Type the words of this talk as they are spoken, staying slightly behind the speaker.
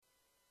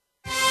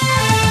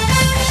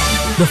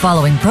The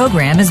following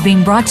program is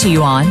being brought to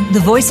you on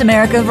the Voice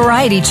America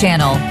Variety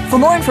Channel. For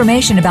more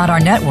information about our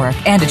network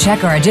and to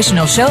check our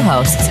additional show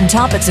hosts and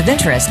topics of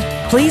interest,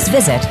 please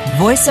visit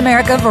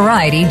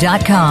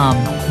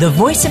voiceamericavariety.com. The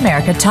Voice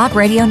America Talk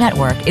Radio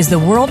Network is the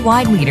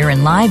worldwide leader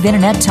in live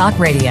Internet talk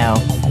radio.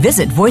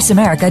 Visit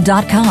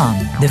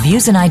voiceamerica.com. The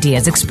views and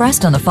ideas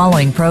expressed on the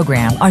following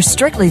program are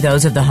strictly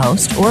those of the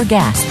host or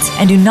guests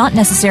and do not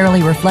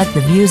necessarily reflect the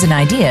views and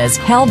ideas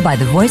held by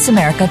the Voice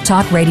America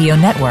Talk Radio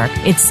Network,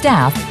 its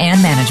staff,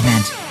 and management.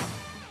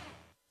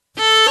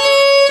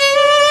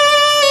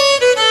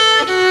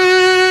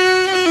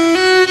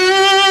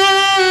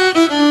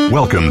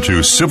 Welcome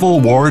to Civil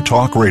War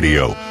Talk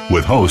Radio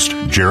with host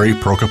Jerry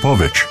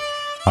Prokopowicz.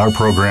 Our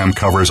program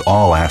covers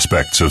all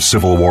aspects of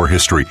Civil War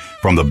history,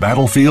 from the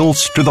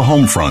battlefields to the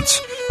home fronts,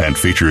 and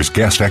features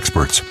guest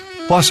experts,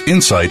 plus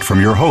insight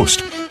from your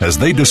host as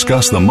they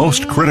discuss the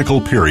most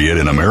critical period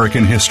in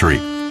American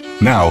history.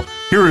 Now,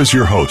 here is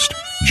your host,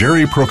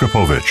 Jerry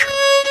Prokopowicz.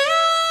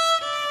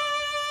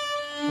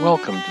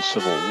 Welcome to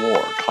Civil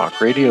War Talk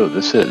Radio.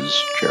 This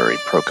is Jerry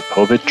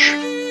Prokopowicz.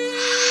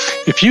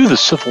 If you, the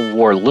Civil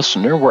War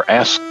listener, were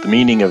asked the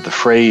meaning of the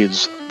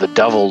phrase, "the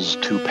devil's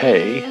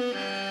toupee,"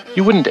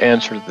 you wouldn't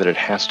answer that it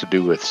has to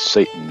do with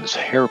Satan's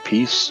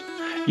hairpiece.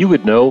 You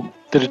would know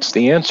that it's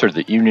the answer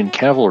that Union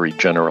Cavalry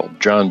General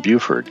John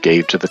Buford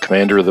gave to the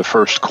commander of the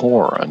 1st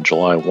Corps on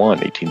July 1,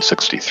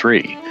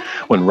 1863,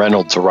 when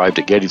Reynolds arrived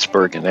at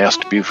Gettysburg and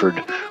asked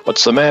Buford,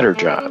 "What's the matter,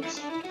 John?"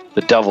 The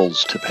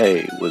devil's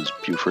toupee was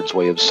Buford's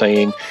way of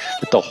saying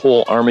that the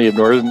whole Army of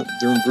Northern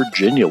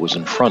Virginia was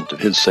in front of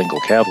his single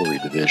cavalry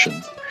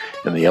division,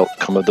 and the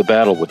outcome of the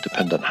battle would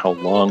depend on how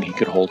long he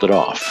could hold it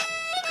off.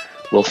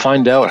 We'll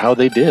find out how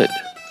they did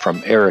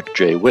from Eric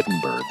J.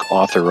 Wittenberg,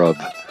 author of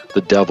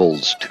The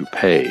Devil's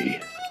Toupee,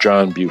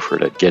 John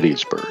Buford at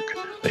Gettysburg,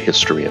 A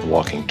History and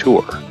Walking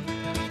Tour.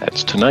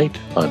 That's tonight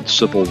on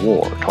Civil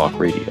War Talk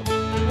Radio.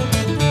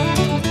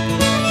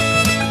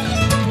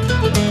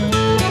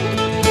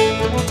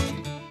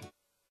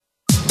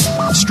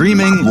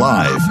 Streaming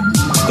live,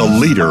 the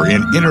leader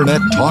in Internet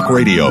talk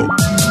radio,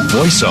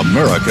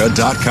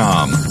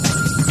 voiceamerica.com.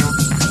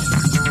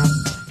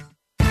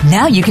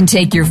 Now you can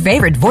take your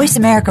favorite Voice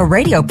America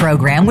radio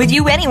program with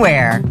you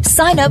anywhere.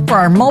 Sign up for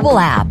our mobile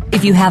app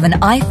if you have an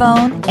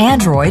iPhone,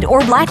 Android,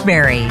 or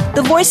BlackBerry.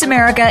 The Voice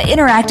America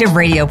Interactive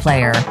Radio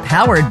Player,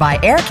 powered by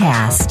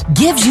Aircast,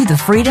 gives you the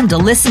freedom to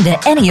listen to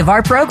any of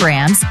our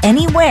programs,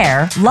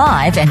 anywhere,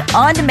 live and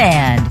on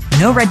demand.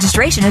 No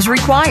registration is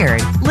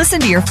required. Listen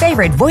to your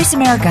favorite Voice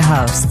America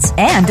hosts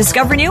and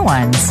discover new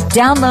ones.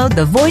 Download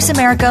the Voice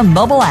America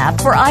mobile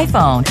app for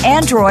iPhone,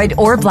 Android,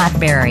 or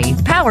BlackBerry,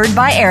 powered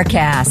by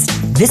Aircast.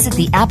 Visit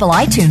the Apple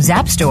iTunes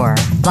App Store,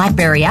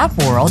 BlackBerry App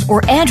World,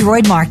 or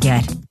Android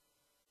Market.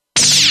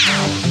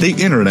 The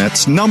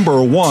Internet's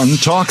number one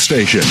talk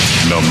station.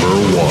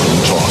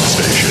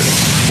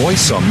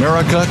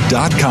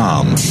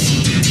 voiceamerica.com.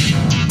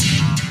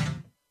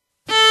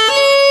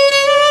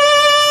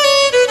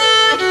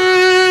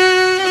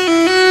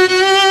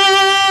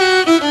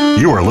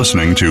 You are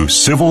listening to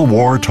Civil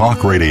War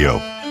Talk Radio.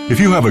 If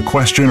you have a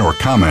question or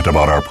comment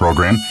about our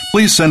program,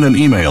 please send an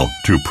email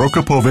to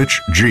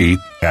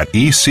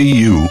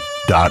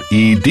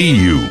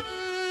prokopowiczg@ecu.edu.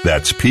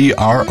 That's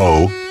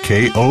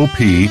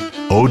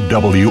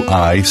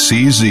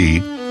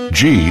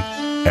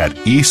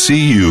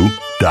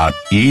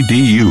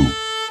PROKOPOWICZG@ecu.edu.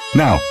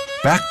 Now,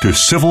 back to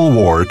Civil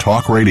War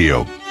Talk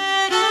Radio.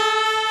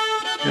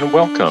 And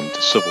welcome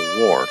to Civil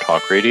War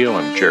Talk Radio.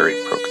 I'm Jerry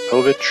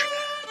Prokopowicz,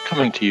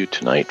 coming to you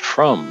tonight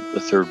from the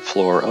 3rd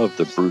floor of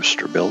the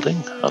Brewster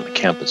Building on the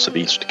campus of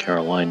East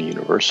Carolina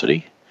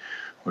University,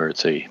 where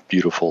it's a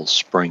beautiful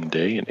spring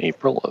day in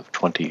April of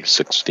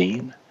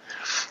 2016.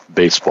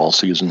 Baseball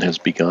season has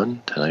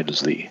begun. Tonight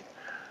is the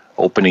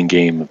opening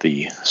game of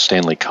the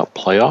Stanley Cup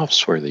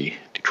playoffs, where the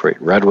Detroit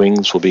Red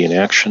Wings will be in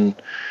action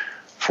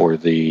for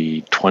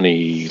the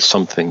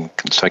 20-something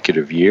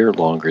consecutive year,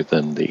 longer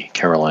than the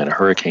Carolina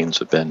Hurricanes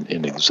have been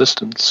in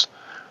existence.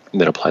 And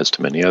that applies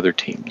to many other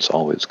teams.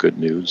 Always good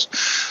news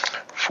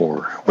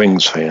for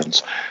Wings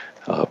fans.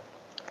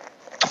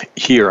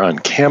 Here on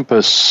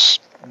campus,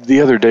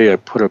 the other day I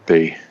put up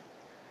a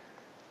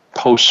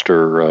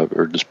poster,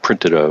 or just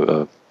printed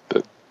a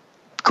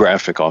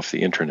graphic off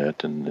the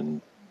internet and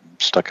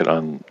stuck it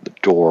on the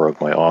door of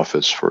my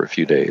office for a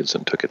few days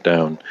and took it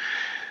down.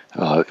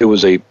 It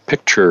was a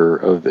picture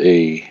of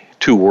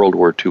two World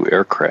War II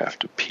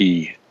aircraft, a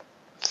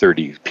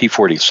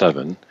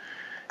P-47,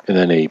 and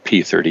then a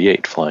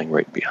P-38 flying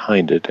right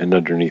behind it, and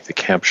underneath the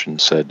caption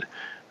said,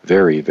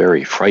 "Very,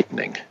 very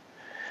frightening."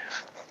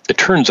 It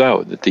turns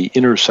out that the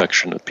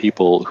intersection of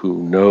people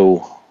who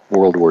know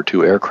World War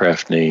II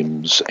aircraft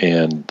names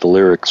and the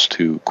lyrics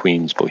to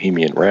Queen's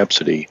Bohemian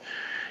Rhapsody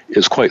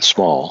is quite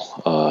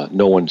small.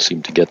 No one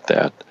seemed to get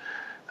that.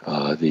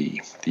 The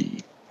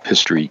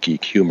history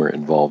geek humor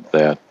involved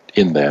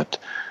in that.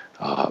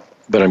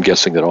 But I'm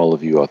guessing that all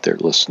of you out there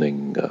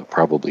listening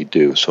probably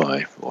do, so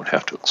I won't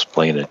have to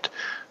explain it.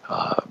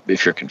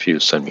 If you're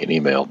confused, send me an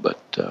email, but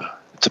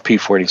It's a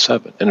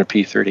P-47 and a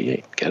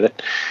P-38. Get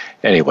it?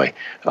 Anyway,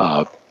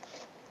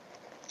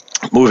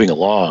 moving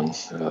along,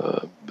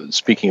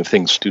 speaking of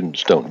things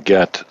students don't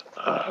get,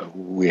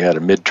 we had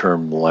a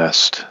midterm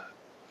last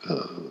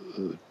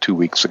 2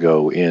 weeks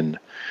ago in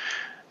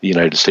the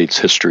United States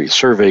History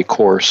Survey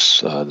course,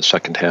 the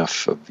second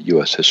half of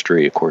U.S.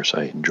 history. Of course,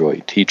 I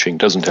enjoy teaching.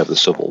 Doesn't have the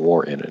Civil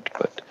War in it,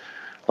 but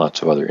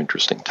lots of other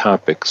interesting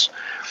topics.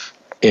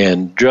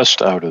 And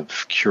just out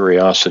of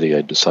curiosity,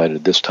 I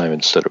decided this time,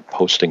 instead of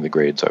posting the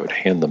grades, I would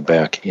hand them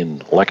back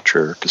in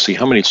lecture to see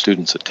how many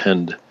students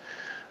attend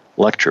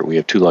lecture. We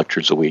have 2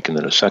 lectures a week and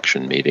then a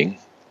section meeting.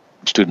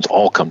 Students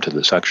all come to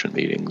the section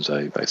meetings.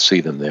 I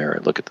see them there. I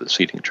look at the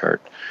seating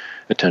chart.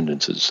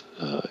 Attendance is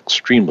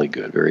extremely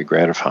good, very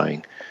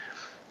gratifying.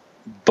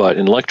 But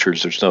in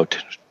lectures, there's no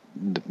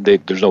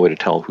way to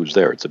tell who's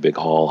there. It's a big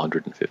hall,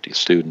 150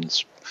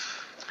 students,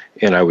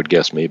 and I would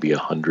guess maybe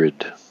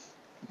 100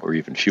 or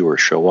even fewer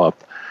show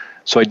up.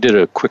 So I did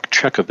a quick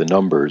check of the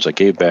numbers. I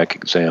gave back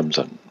exams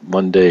on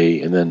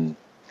Monday and then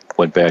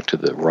went back to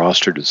the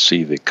roster to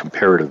see the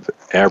comparative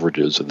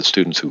averages of the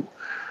students who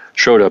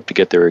showed up to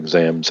get their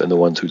exams and the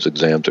ones whose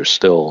exams are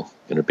still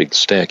in a big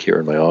stack here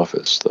in my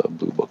office, the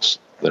blue books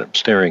that I'm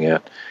staring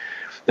at.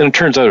 And it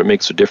turns out it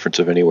makes a difference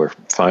of anywhere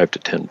from 5 to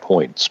 10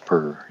 points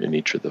per in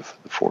each of the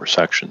 4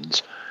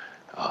 sections.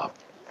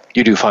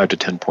 You do 5 to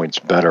 10 points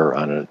better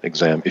on an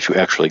exam if you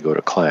actually go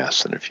to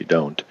class than if you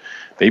don't.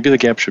 Maybe the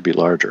gap should be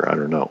larger, I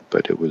don't know,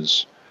 but it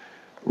was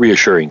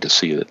reassuring to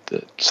see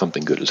that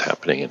something good is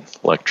happening in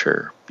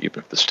lecture, even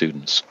if the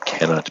students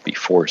cannot be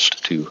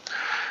forced to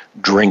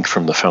drink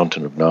from the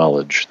fountain of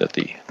knowledge that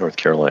the North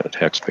Carolina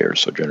taxpayers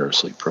so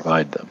generously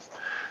provide them.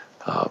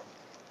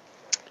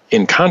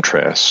 In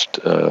contrast,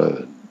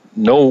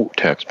 no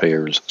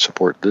taxpayers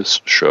support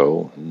this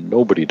show.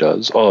 Nobody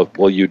does. Oh,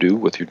 well, you do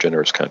with your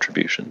generous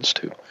contributions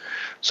to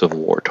Civil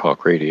War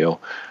Talk Radio.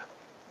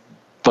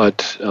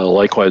 But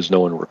likewise,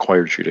 no one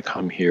requires you to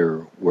come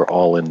here. We're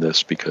all in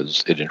this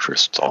because it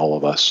interests all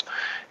of us.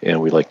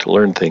 And we like to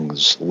learn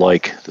things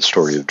like the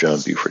story of John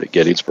Buford at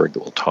Gettysburg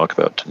that we'll talk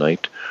about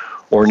tonight,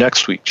 or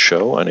next week's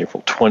show on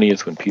April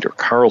 20th when Peter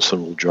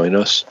Carlson will join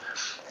us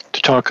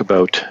to talk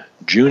about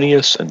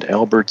Junius and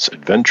Albert's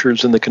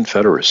Adventures in the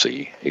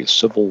Confederacy, a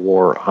Civil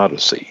War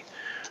Odyssey.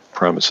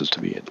 Promises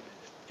to be an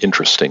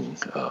interesting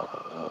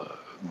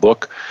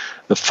book.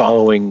 The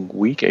following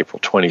week, April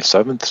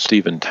 27th,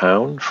 Stephen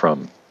Town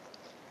from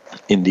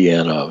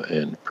Indiana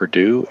and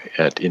Purdue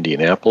at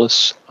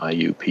Indianapolis,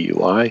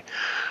 IUPUI,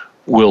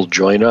 will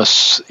join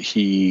us.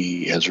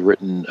 He has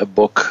written a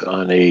book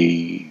on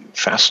a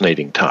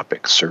fascinating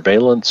topic,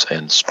 Surveillance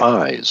and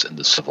Spies in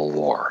the Civil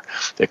War,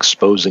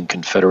 exposing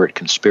Confederate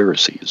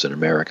conspiracies in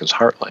America's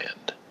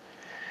heartland.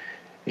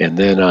 And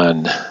then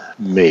on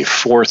May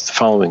 4th,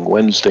 following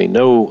Wednesday,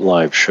 no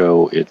live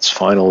show. It's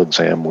final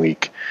exam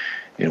week,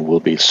 and we'll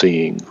be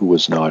seeing who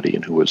was naughty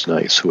and who was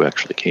nice, who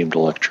actually came to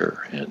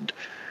lecture, and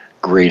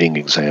grading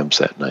exams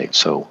that night,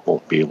 so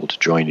won't be able to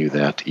join you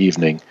that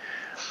evening.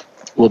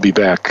 We'll be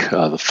back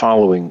the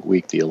following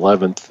week, the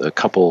 11th. A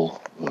couple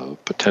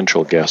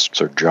potential guests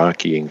are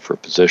jockeying for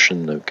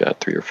position. I've got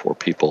 3 or 4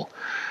 people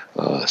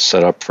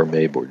set up for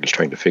May, but we're just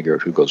trying to figure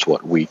out who goes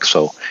what week.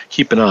 So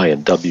keep an eye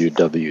on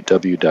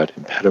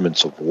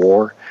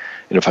www.impedimentsofwar.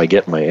 And if I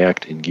get my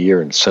act in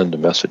gear and send a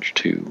message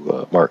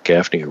to Mark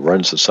Gaffney, who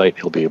runs the site,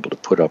 he'll be able to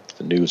put up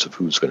the news of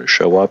who's going to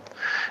show up.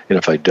 And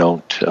if I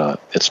don't,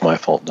 it's my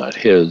fault, not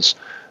his.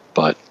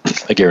 But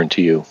I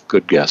guarantee you,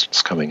 good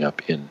guests coming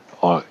up in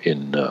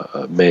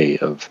May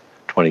of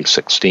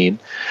 2016.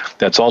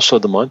 That's also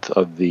the month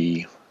of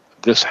the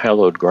This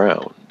Hallowed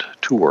Ground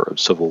tour of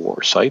Civil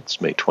War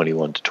sites, May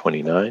 21 to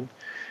 29.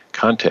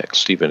 Contact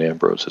Stephen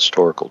Ambrose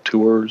Historical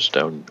Tours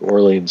down in New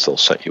Orleans. They'll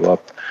set you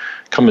up.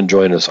 Come and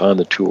join us on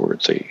the tour.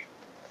 It's a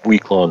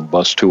week-long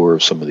bus tour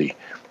of some of the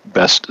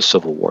best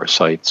Civil War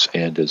sites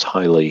and is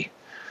highly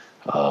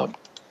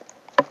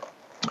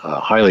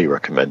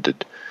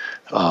recommended.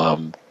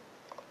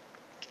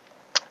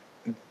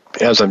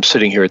 As I'm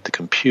sitting here at the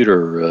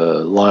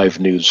computer, live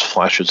news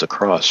flashes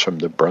across from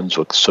the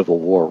Brunswick Civil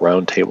War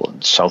Roundtable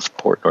in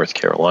Southport, North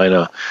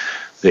Carolina.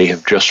 They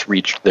have just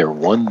reached their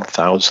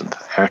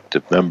 1,000th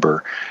active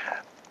member.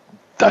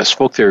 I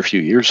spoke there a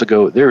few years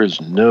ago. There is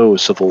no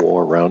Civil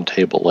War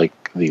Roundtable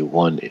like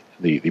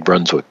the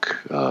Brunswick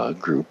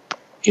group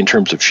in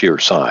terms of sheer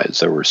size.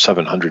 There were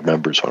 700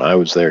 members when I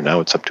was there.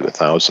 Now it's up to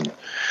 1,000.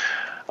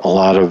 A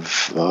lot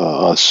of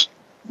us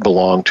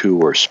belong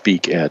to or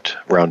speak at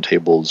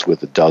roundtables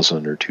with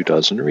 12 or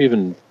 24 or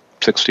even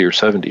 60 or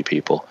 70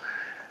 people.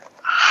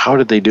 How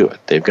did they do it?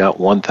 They've got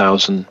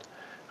 1,000.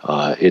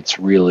 It's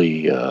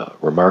really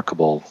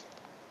remarkable.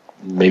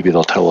 Maybe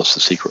they'll tell us the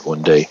secret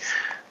one day.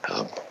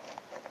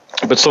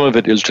 But some of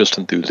it is just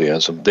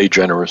enthusiasm. They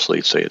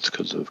generously say it's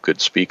because of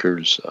good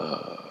speakers.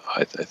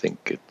 I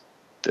think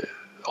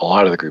a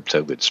lot of the groups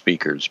have good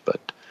speakers, but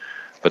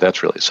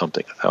that's really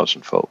something,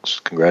 1,000 folks.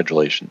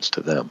 Congratulations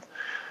to them.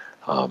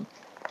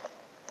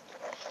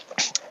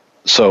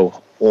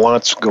 So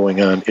lots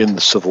going on in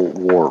the Civil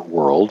War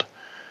world.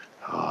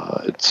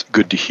 It's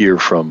good to hear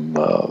from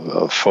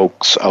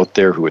folks out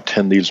there who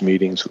attend these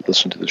meetings, who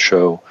listen to the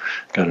show.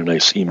 Got a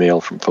nice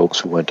email from folks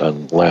who went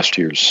on last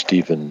year's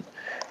Stephen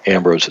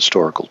Ambrose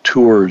Historical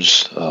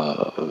Tours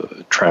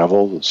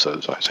travel. So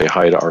I say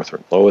hi to Arthur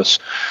and Lois.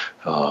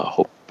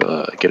 Hope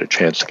get a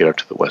chance to get out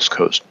to the West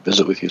Coast and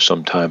visit with you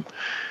sometime.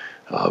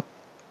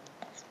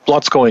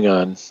 Lots going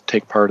on.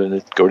 Take part in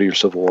it. Go to your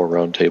Civil War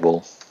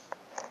Roundtable.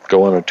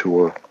 Go on a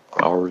tour,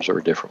 ours or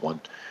a different one,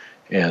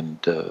 and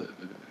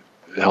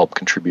help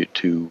contribute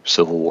to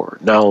Civil War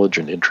knowledge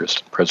and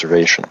interest and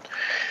preservation.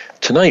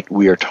 Tonight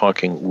we are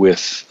talking with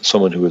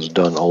someone who has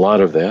done a lot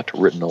of that,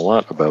 written a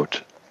lot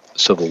about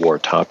Civil War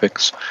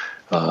topics.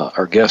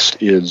 Our guest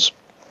is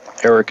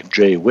Eric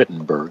J.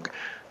 Wittenberg.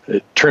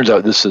 It turns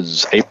out this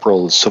is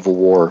April's Civil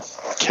War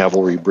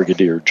Cavalry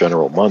Brigadier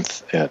General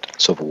Month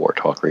at Civil War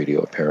Talk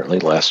Radio, apparently.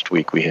 Last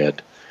week we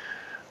had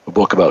a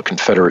book about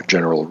Confederate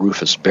General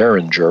Rufus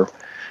Berenger.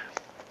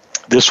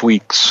 This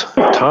week's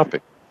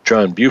topic,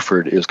 John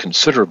Buford, is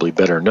considerably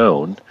better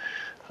known.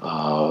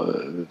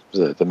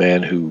 The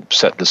man who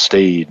set the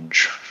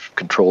stage,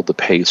 controlled the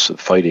pace of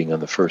fighting on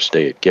the first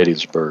day at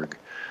Gettysburg,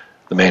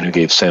 the man who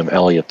gave Sam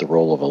Elliott the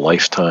role of a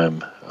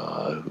lifetime,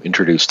 who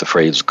introduced the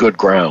phrase good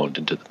ground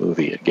into the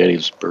movie at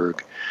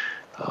Gettysburg.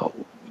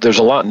 There's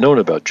a lot known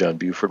about John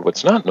Buford.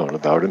 What's not known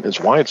about him is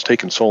why it's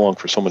taken so long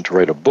for someone to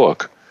write a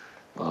book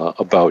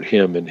about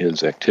him and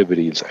his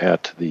activities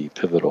at the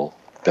pivotal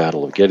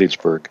Battle of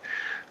Gettysburg.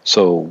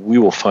 So we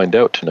will find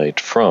out tonight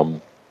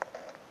from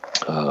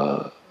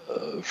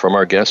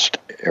our guest,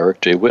 Eric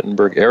J.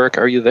 Wittenberg. Eric,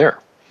 are you there?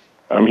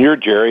 I'm here,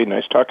 Jerry.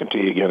 Nice talking to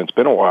you again. It's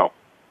been a while.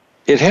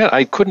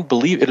 I couldn't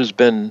believe it has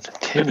been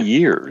 10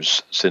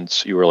 years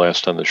since you were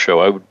last on the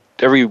show.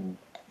 Every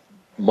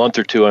month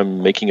or two,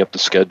 I'm making up the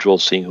schedule,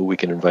 seeing who we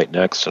can invite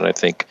next, and I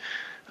think,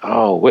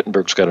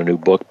 Wittenberg's got a new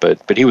book,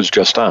 but he was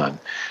just on.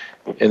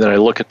 And then I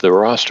look at the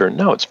roster, and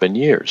no, it's been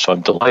years. So I'm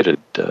delighted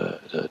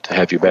to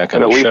have you back on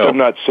the show. And at least I'm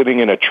not sitting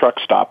in a truck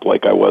stop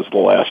like I was the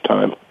last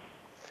time.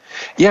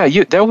 Yeah,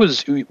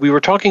 we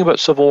were talking about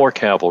Civil War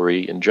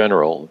cavalry in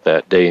general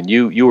that day, and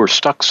you were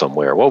stuck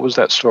somewhere. What was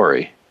that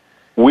story?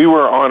 We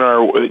were on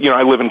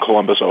I live in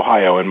Columbus,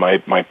 Ohio, and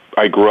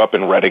I grew up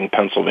in Reading,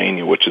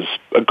 Pennsylvania, which is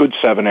a good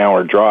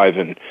 7-hour drive,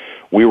 and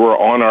we were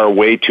on our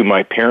way to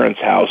my parents'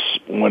 house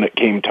when it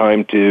came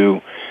time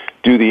to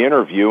do the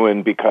interview,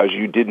 and because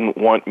you didn't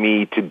want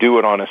me to do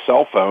it on a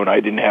cell phone, I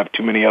didn't have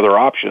too many other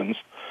options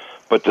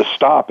but to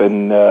stop,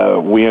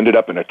 and we ended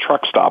up in a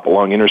truck stop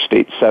along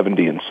Interstate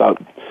 70 in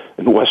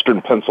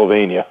western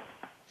Pennsylvania.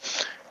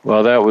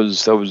 Well, that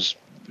was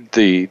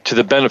to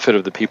the benefit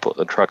of the people at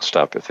the truck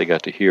stop if they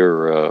got to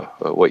hear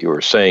what you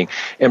were saying.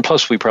 And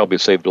plus, we probably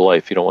saved a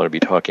life. You don't want to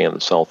be talking on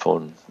the cell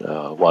phone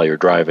while you're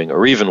driving,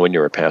 or even when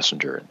you're a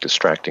passenger and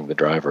distracting the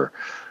driver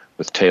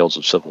with tales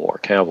of Civil War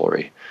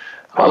cavalry.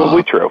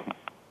 Probably true.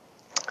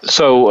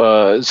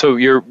 So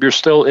you're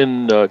still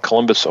in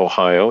Columbus,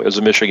 Ohio. As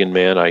a Michigan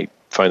man, I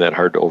find that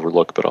hard to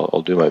overlook, but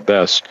I'll do my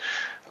best.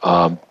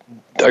 Are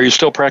you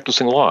still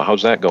practicing law?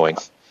 How's that going?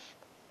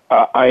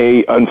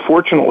 I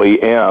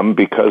unfortunately am,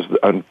 because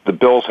the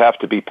bills have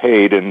to be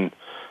paid, and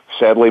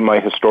sadly my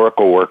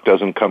historical work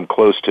doesn't come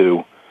close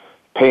to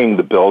paying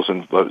the bills.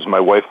 And as my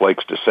wife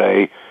likes to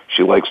say,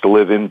 she likes to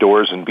live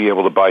indoors and be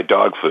able to buy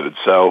dog food.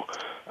 So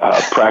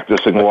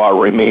practicing law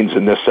remains a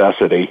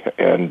necessity,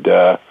 and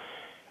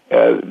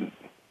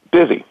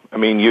busy. I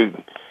mean, you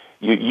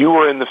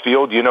were in the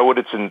field. You know what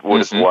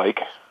it's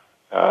like.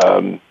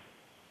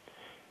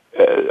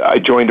 I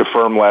joined a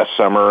firm last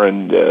summer,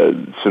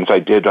 and since I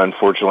did,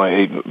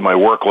 unfortunately, my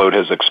workload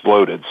has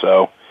exploded.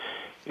 So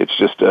it's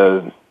just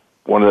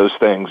one of those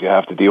things. You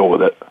have to deal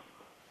with it.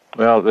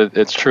 Well,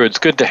 it's true. It's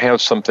good to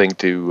have something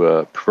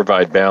to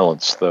provide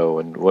balance, though.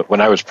 And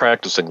when I was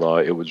practicing law,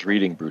 it was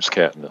reading Bruce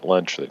Catton at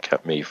lunch that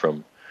kept me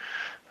from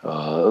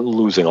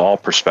losing all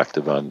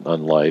perspective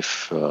on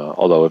life,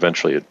 although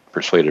eventually it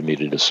persuaded me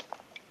to just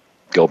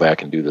go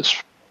back and do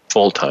this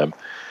full-time.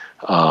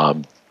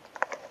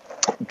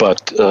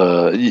 But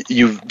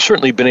you've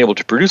certainly been able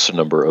to produce a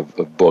number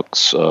of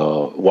books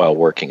while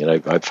working,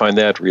 and I find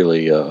that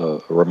really a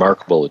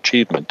remarkable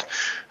achievement.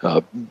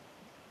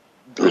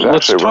 There's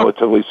actually a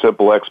relatively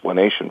simple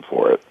explanation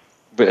for it.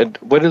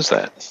 But what is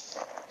that?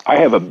 I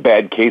have a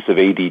bad case of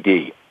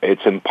ADD.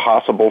 It's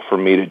impossible for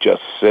me to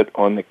just sit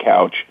on the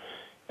couch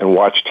and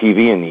watch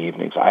TV in the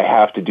evenings. I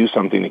have to do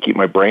something to keep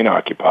my brain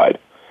occupied.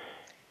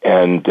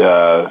 And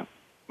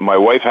my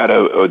wife had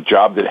a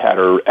job that had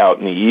her out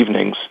in the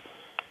evenings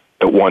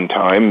at one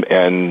time,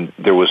 and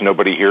there was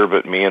nobody here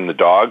but me and the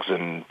dogs,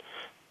 and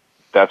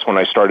that's when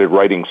I started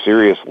writing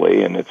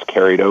seriously, and it's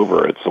carried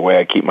over. It's the way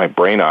I keep my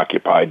brain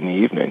occupied in the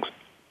evenings.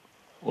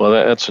 Well,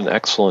 that's an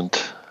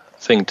excellent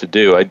thing to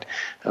do. I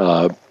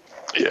don't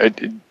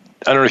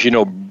know if you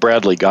know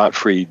Bradley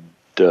Gottfried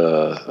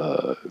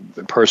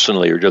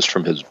personally or just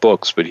from his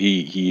books, but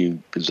he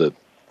is a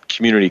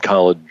community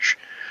college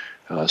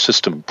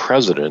system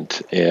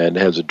president and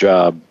has a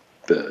job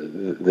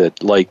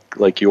that,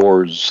 like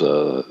yours,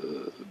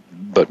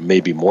 but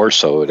maybe more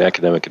so, an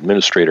academic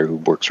administrator who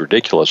works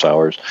ridiculous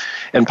hours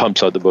and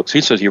pumps out the books.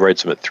 He says he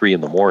writes them at 3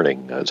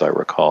 a.m, as I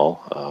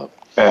recall.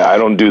 I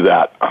don't do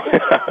that.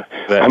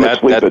 I'm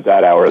asleep at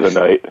that hour of the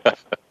night.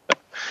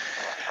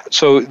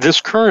 So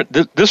this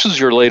is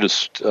your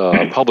latest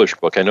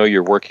published book. I know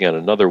you're working on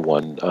another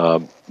one.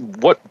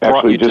 What brought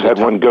Actually, you just to had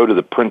one go to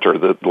the printer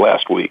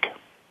last week.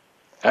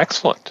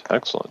 Excellent.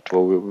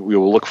 Well, we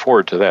will look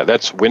forward to that.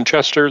 That's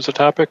Winchester as a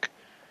topic?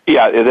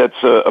 Yeah,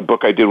 that's a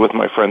book I did with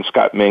my friend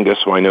Scott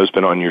Mingus, who I know has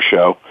been on your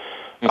show.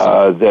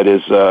 That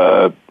is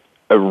a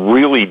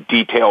really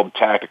detailed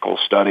tactical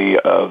study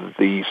of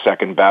the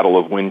Second Battle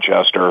of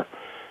Winchester,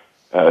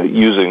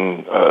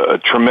 using a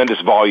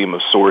tremendous volume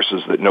of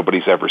sources that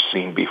nobody's ever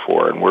seen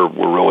before, and we're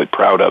really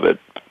proud of it.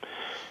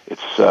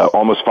 It's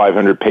almost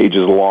 500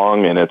 pages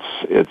long, and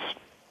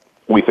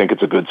we think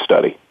it's a good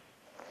study.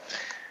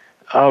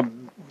 I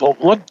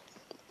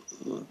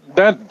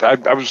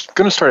was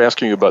going to start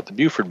asking you about the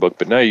Buford book,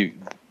 but now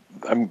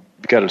I'm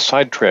got a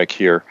sidetrack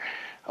here.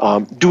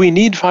 Do we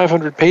need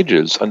 500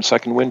 pages on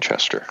Second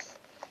Winchester?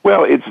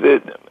 Well, it's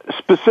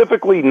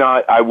specifically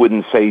not, I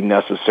wouldn't say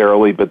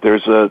necessarily, but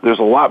there's a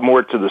lot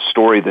more to the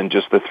story than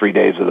just the 3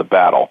 days of the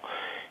battle,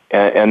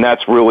 and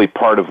that's really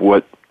part of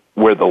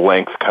where the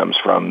length comes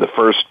from. The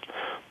first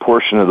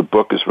portion of the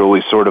book is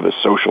really sort of a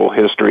social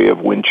history of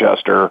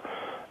Winchester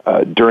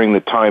during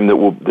the time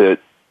that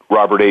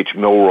Robert H.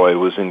 Milroy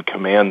was in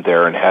command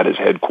there and had his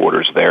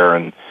headquarters there,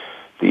 and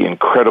the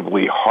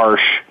incredibly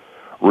harsh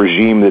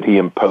regime that he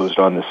imposed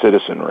on the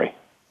citizenry.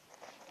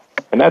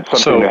 And that's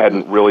something that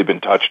hadn't really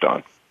been touched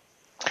on.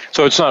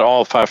 So it's not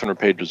all 500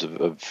 pages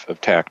of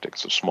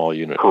tactics, of small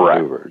unit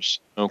maneuvers.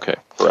 Okay.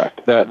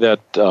 Correct.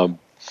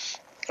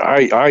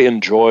 I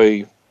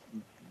enjoy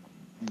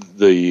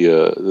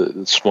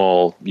the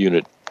small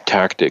unit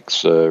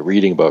tactics,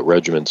 reading about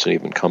regiments and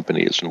even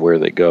companies and where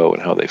they go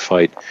and how they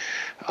fight.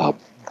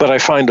 But I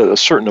find a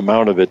certain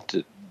amount of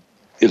it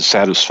is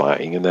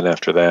satisfying, and then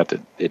after that,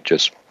 it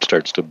just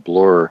starts to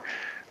blur.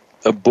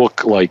 A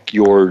book like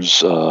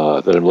yours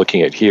that I'm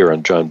looking at here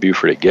on John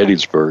Buford at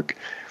Gettysburg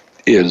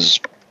is,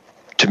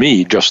 to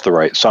me, just the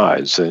right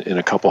size. In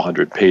a couple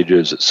hundred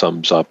pages, it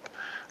sums up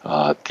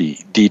the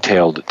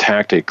detailed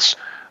tactics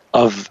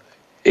of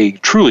a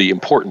truly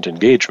important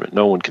engagement.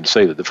 No one can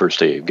say that the first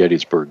day of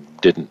Gettysburg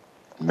didn't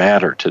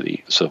matter to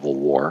the Civil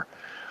War.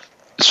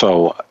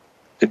 So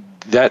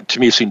that, to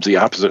me, seems the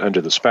opposite end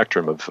of the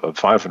spectrum of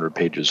 500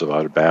 pages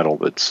about a battle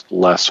that's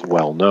less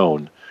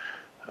well-known.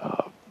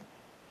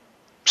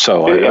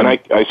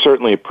 I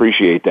certainly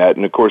appreciate that.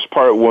 And, of course,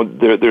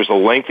 there's a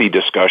lengthy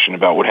discussion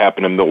about what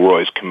happened to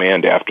Milroy's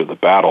command after the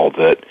battle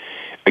that,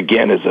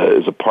 again,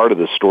 is a part of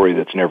the story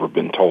that's never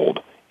been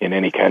told in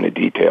any kind of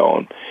detail.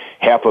 And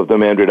half of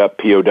them ended up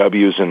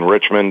POWs in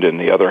Richmond, and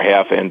the other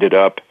half ended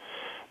up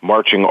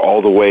marching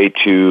all the way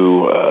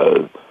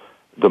to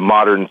the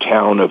modern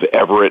town of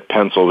Everett,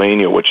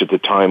 Pennsylvania, which at the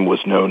time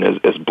was known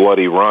as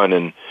Bloody Run,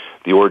 and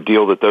the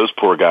ordeal that those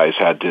poor guys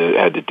had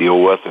to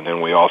deal with. And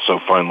then we also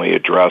finally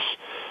address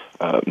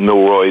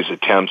Milroy's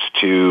attempts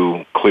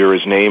to clear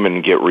his name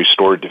and get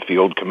restored to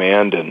field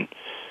command. And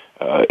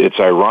it's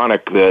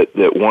ironic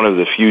that one of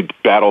the few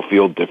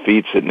battlefield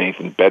defeats that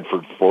Nathan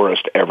Bedford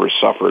Forrest ever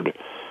suffered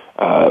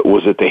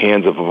was at the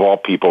hands of all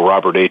people,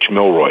 Robert H.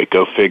 Milroy.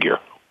 Go figure.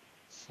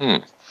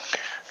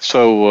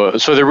 So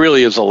there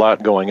really is a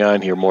lot going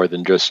on here, more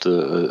than just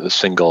a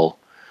single,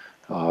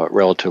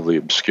 relatively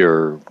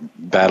obscure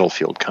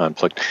battlefield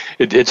conflict.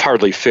 It's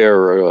hardly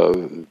fair.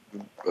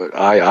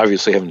 I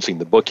obviously haven't seen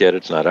the book yet.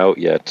 It's not out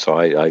yet, so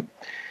I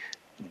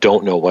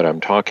don't know what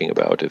I'm talking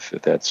about, if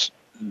that's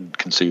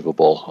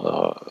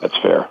conceivable. That's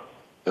fair.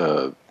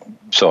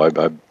 So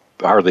I'm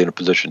hardly in a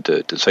position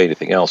to say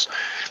anything else.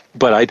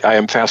 But I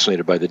am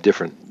fascinated by the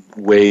different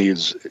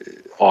ways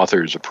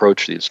authors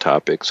approach these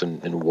topics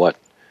and what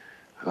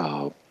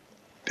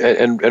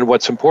and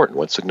what's important,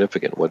 what's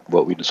significant,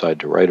 what we decide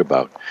to write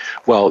about.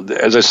 Well,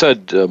 as I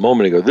said a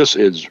moment ago, this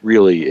is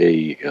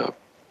really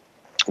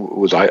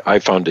I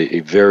found a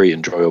very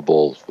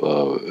enjoyable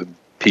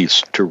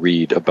piece to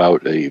read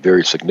about a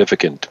very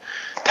significant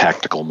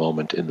tactical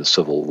moment in the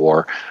Civil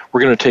War.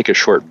 We're going to take a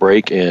short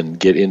break and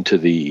get into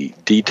the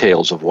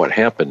details of what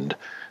happened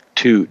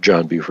to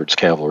John Buford's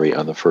cavalry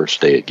on the first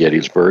day at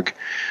Gettysburg.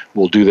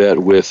 We'll do that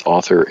with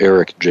author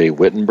Eric J.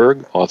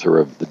 Wittenberg, author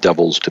of The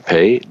Devils to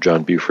Pay,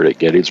 John Buford at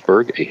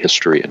Gettysburg, A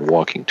History and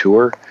Walking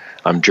Tour.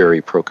 I'm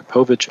Jerry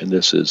Prokopowicz, and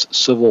this is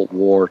Civil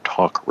War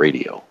Talk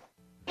Radio.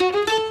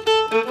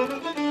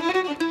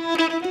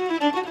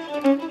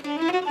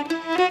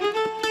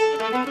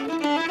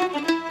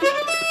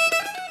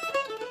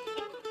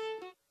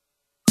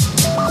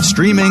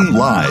 Streaming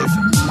live,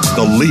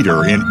 the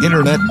leader in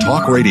Internet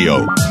talk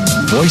radio,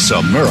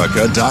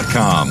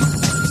 VoiceAmerica.com.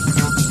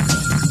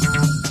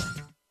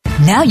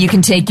 Now you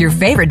can take your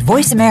favorite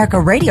Voice America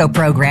radio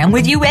program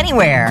with you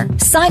anywhere.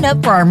 Sign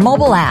up for our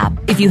mobile app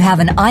if you have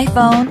an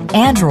iPhone,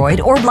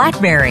 Android, or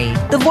BlackBerry.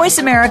 The Voice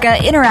America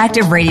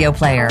Interactive Radio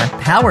Player,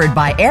 powered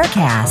by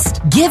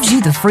Aircast, gives you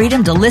the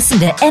freedom to listen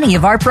to any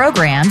of our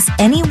programs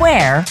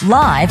anywhere,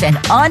 live and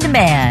on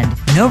demand.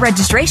 No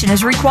registration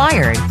is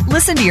required.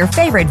 Listen to your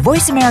favorite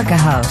Voice America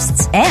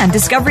hosts and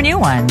discover new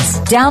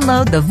ones.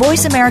 Download the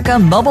Voice America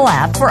mobile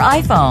app for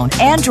iPhone,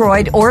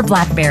 Android, or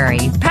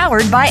BlackBerry,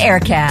 powered by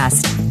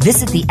Aircast.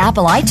 Visit the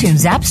Apple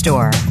iTunes App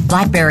Store,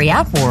 BlackBerry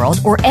App World,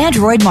 or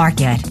Android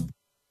Market.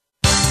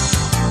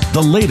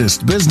 The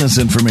latest business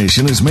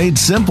information is made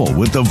simple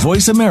with the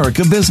Voice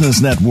America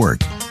Business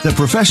Network. The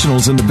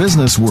professionals in the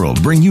business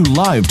world bring you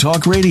live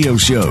talk radio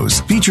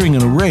shows featuring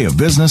an array of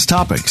business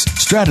topics,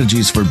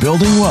 strategies for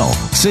building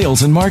wealth,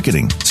 sales and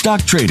marketing,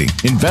 stock trading,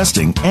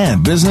 investing,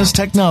 and business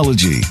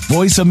technology.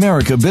 Voice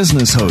America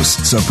Business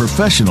hosts are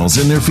professionals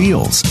in their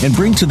fields and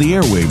bring to the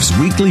airwaves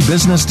weekly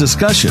business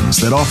discussions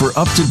that offer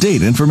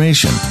up-to-date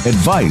information,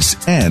 advice,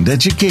 and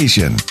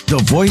education. The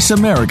Voice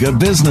America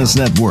Business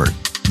Network.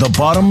 The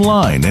bottom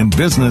line in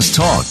business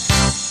talk.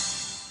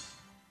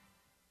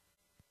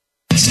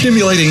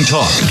 Stimulating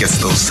talk gets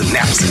those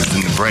synapses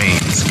in the brain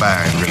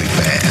firing really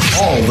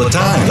fast. All the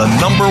time. The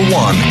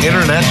 #1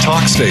 internet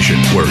talk station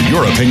where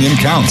your opinion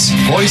counts.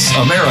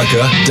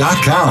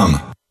 VoiceAmerica.com.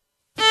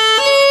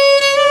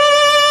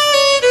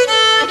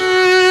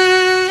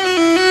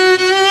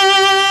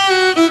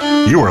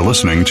 You are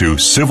listening to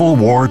Civil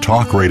War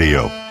Talk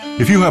Radio.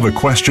 If you have a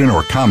question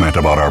or comment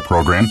about our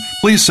program,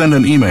 please send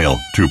an email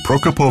to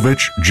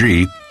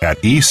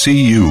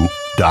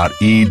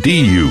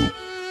prokopovic@ecu.edu.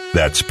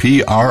 That's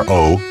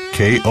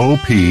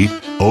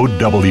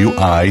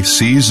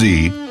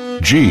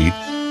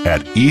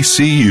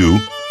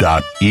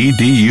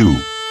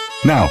PROKOPOWICG@ecu.edu.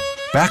 Now,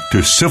 back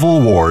to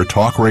Civil War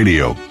Talk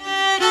Radio.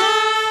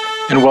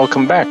 And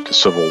welcome back to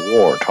Civil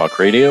War Talk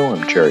Radio.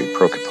 I'm Jerry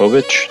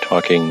Prokopowicz,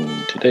 talking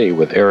today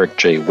with Eric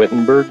J.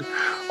 Wittenberg,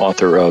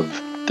 author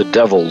of The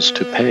Devils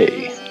to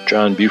Pay,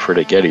 John Buford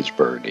at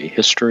Gettysburg, a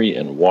history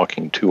and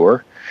walking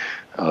tour.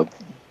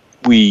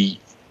 We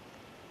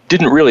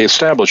didn't really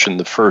establish in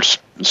the first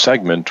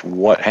segment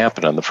what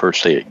happened on the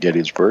first day at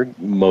Gettysburg.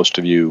 Most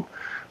of you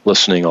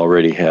listening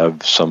already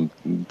have some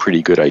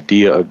pretty good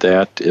idea of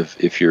that.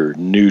 If you're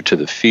new to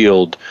the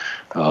field,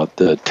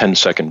 the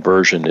 10-second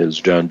version is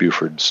John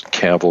Buford's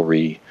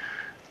cavalry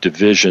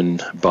division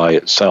by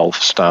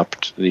itself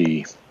stopped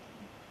the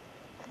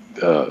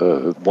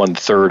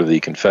 1/3 of the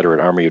Confederate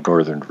Army of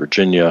Northern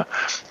Virginia,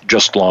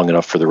 just long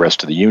enough for the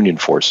rest of the Union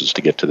forces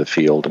to get to the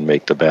field and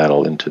make the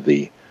battle into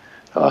the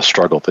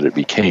struggle that it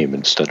became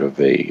instead of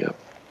a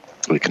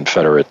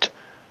Confederate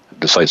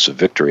decisive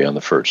victory on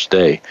the first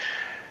day.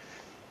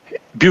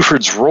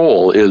 Buford's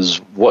role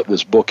is what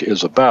this book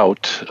is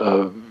about.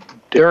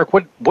 Eric,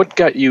 what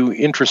got you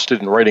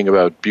interested in writing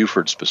about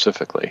Buford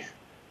specifically?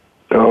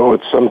 Oh,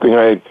 it's something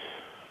I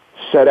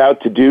set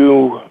out to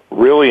do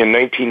really in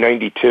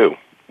 1992.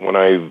 When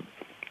I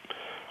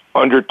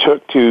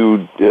undertook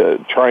to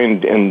try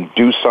and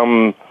do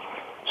some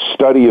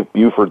study of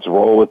Buford's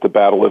role at the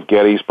Battle of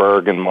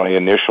Gettysburg, and my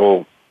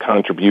initial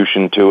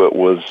contribution to it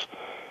was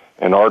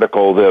an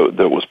article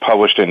that was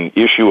published in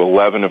issue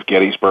 11 of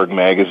Gettysburg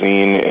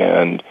Magazine,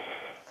 and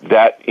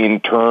that in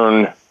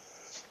turn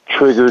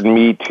triggered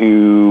me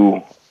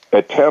to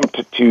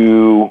attempt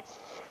to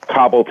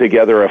cobble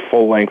together a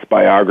full-length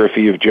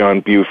biography of John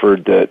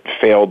Buford that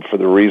failed for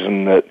the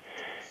reason that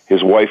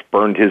his wife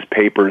burned his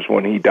papers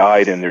when he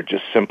died, and there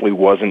just simply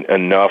wasn't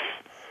enough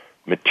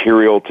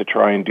material to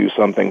try and do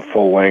something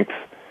full-length.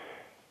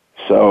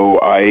 So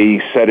I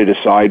set it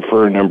aside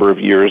for a number of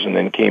years and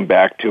then came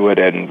back to it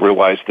and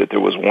realized that there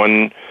was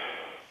one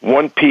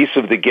piece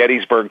of the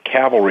Gettysburg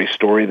cavalry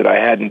story that I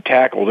hadn't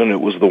tackled, and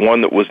it was the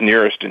one that was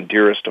nearest and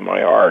dearest to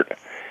my heart,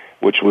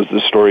 which was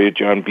the story of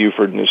John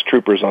Buford and his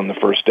troopers on the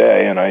first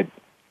day, and I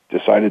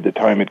decided the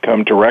time had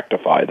come to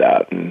rectify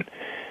that. And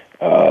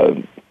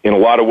in a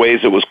lot of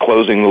ways, it was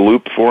closing the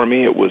loop for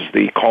me. It was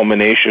the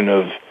culmination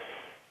of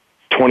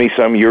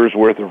 20-some years'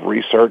 worth of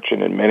research,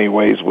 and in many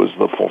ways was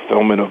the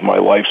fulfillment of my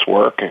life's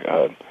work.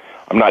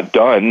 I'm not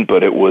done,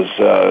 but it was,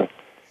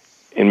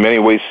 in many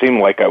ways, seemed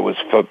like I was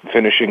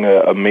finishing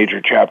a major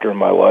chapter in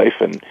my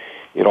life, and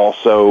it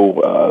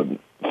also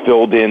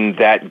filled in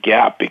that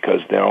gap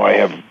because now I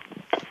have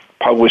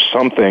published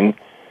something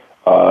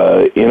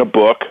in a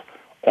book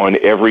on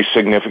every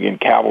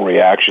significant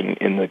cavalry action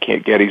in the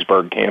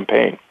Gettysburg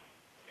campaign.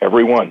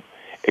 Every one,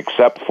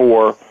 except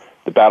for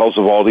the battles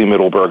of Aldie,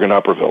 Middleburg, and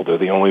Upperville. They're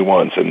the only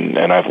ones, and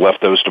I've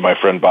left those to my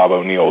friend Bob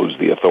O'Neill, who's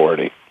the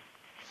authority.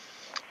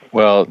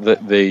 Well,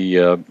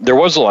 there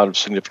was a lot of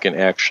significant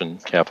action,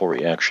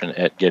 cavalry action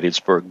at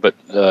Gettysburg, but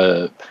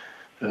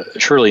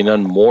surely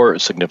none more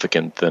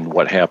significant than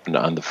what happened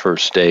on the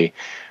first day.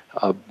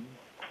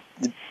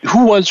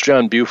 Who was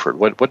John Buford?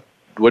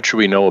 What should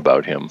we know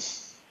about him?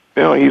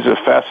 You know, he's a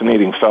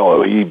fascinating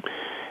fellow. He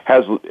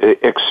has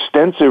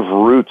extensive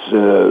roots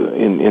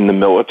in the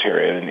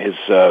military, and his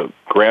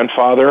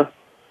grandfather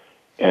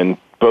and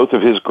both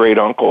of his great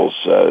uncles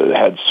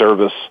had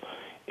service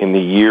in the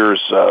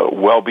years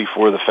well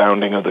before the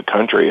founding of the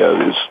country.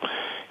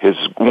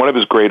 One of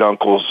his great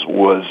uncles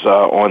was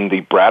on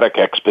the Braddock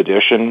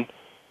expedition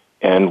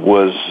and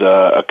was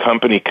a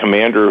company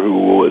commander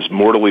who was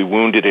mortally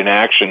wounded in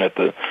action at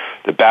the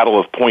Battle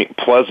of Point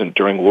Pleasant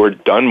during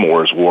Lord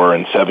Dunmore's War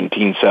in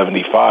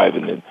 1775.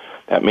 And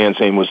that man's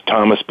name was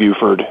Thomas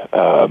Buford.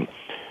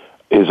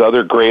 His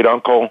other great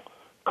uncle,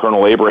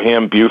 Colonel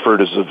Abraham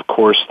Buford, is of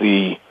course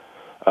the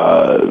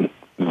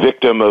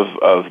victim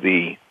of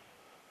the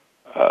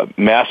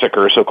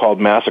massacre, so-called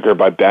massacre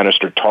by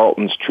Bannister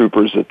Tarleton's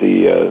troopers at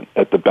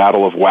the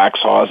Battle of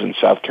Waxhaws in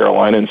South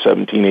Carolina in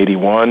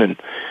 1781. And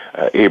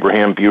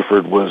Abraham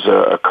Buford was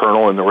a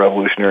colonel in the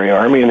Revolutionary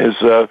Army, and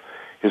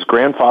his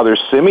grandfather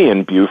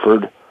Simeon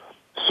Buford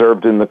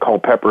served in the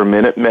Culpeper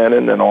Minutemen,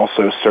 and then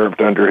also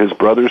served under his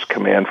brother's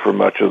command for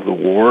much of the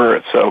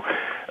war. So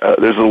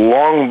there's a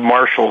long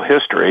martial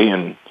history,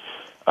 and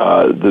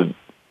the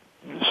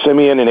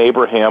Simeon and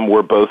Abraham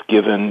were both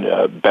given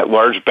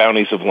large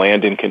bounties of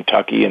land in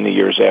Kentucky in the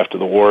years after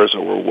the war as a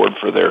reward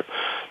for their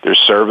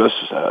service.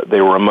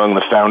 They were among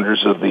the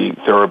founders of the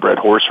thoroughbred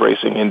horse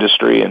racing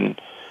industry in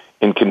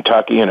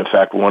Kentucky, and in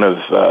fact, one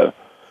of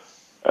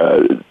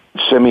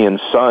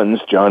Simeon's sons,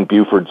 John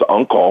Buford's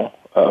uncle,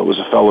 was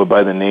a fellow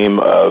by the name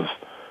of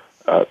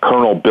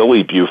Colonel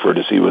Billy Buford,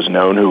 as he was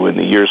known, who in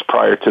the years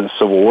prior to the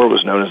Civil War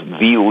was known as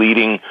the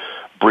leading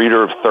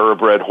breeder of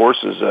thoroughbred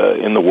horses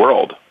in the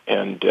world.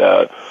 And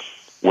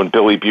when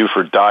Billy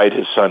Buford died,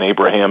 his son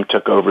Abraham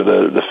took over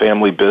the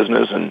family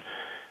business, and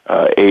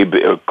Abe,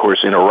 of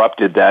course,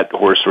 interrupted that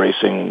horse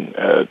racing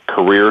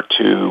career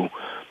to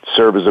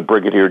serve as a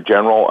brigadier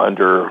general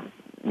under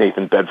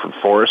Nathan Bedford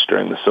Forrest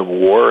during the Civil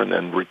War, and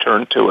then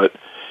returned to it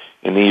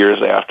in the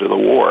years after the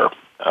war.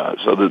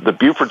 So the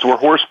Bufords were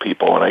horse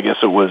people, and I guess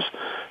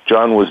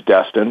John was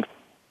destined.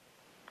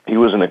 He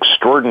was an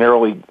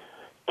extraordinarily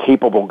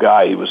capable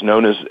guy. He was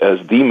known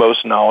as the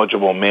most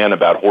knowledgeable man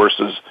about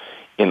horses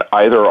in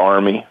either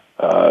army.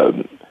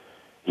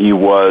 He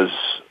was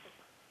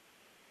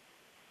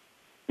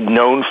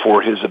known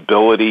for his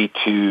ability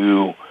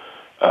to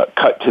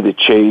cut to the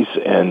chase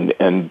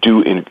and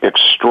do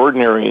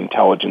extraordinary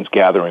intelligence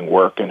gathering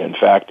work, and in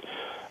fact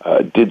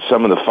did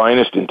some of the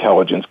finest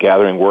intelligence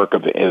gathering work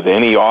of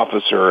any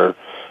officer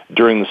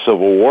during the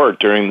Civil War,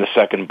 during the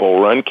Second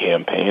Bull Run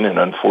campaign, and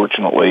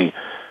unfortunately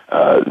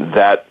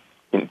that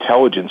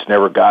intelligence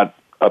never got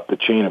up the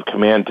chain of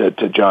command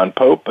to John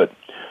Pope, but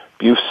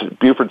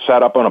Buford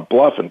sat up on a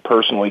bluff and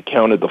personally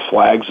counted the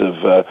flags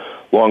of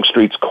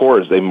Longstreet's corps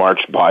as they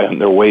marched by on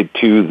their way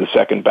to the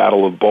Second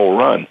Battle of Bull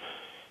Run.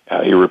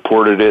 He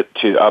reported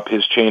it up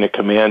his chain of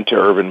command to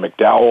Irvin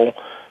McDowell,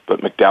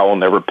 but McDowell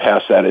never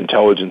passed that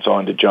intelligence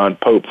on to John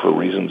Pope for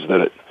reasons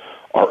that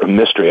are a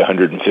mystery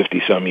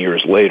 150-some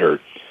years later.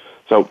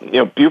 So,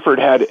 Buford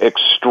had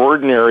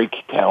extraordinary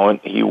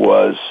talent. He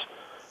was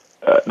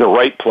the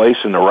right place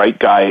and the right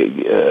guy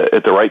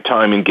at the right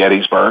time in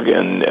Gettysburg,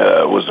 and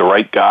was the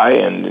right guy,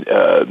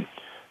 and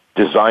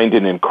designed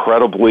an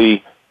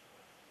incredibly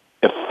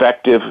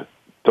effective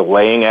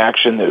delaying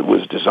action that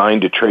was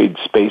designed to trade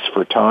space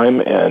for time,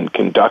 and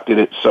conducted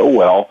it so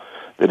well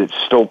that it's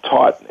still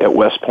taught at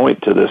West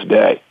Point to this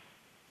day.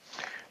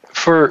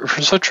 For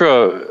such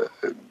a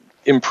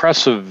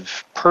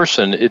impressive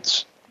person,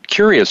 it's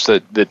curious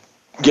that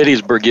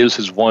Gettysburg is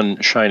his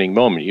one shining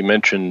moment. You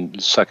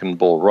mentioned Second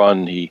Bull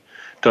Run. He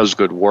does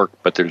good work,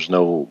 but there's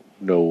no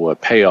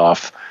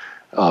payoff.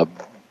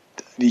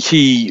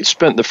 He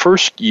spent the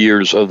first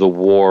years of the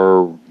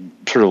war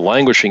sort of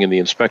languishing in the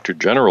Inspector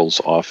General's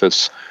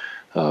office.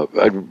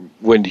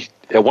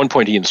 At one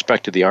point he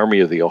inspected the Army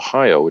of the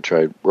Ohio, which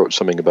I wrote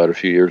something about a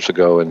few years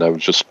ago, and I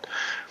was just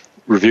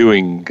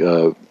reviewing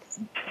that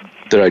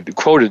I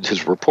quoted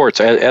his reports.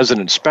 As an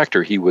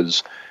inspector, he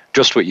was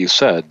just what you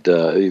said.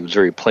 He was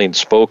very plain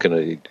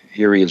spoken.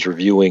 Here he is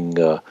reviewing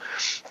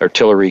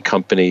artillery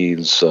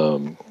companies,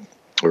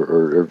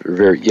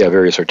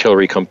 various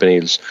artillery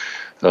companies.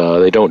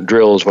 They don't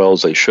drill as well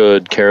as they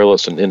should,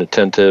 careless and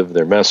inattentive.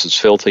 Their mess is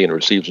filthy and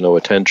receives no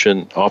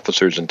attention.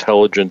 Officers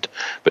intelligent,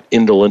 but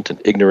indolent and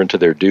ignorant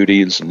of their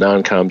duties.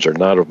 Non-coms are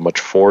not of much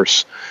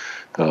force.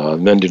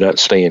 Men do not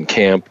stay in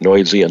camp,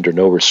 noisy, under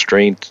no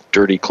restraint,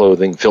 dirty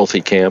clothing,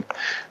 filthy camp.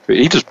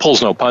 He just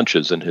pulls no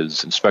punches in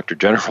his Inspector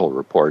General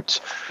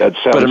reports. That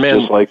sounds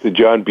just like the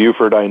John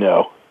Buford I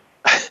know.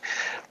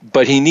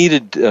 But he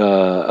needed...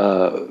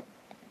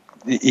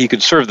 he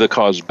could serve the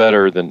cause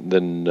better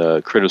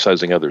than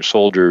criticizing other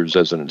soldiers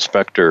as an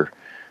inspector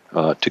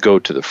to go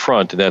to the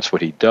front, and that's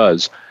what he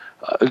does.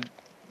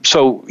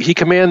 So he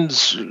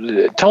commands.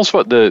 Tell us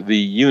about the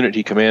unit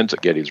he commands at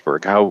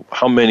Gettysburg.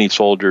 How many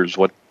soldiers?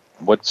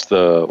 What's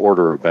the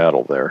order of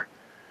battle there?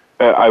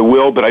 I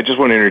will, but I just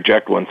want to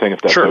interject one thing,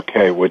 if that's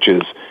okay, which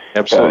is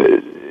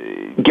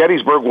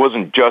Gettysburg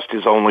wasn't just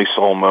his only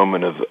sole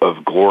moment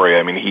of glory.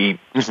 I mean, he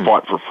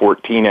fought for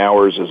 14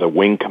 hours as a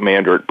wing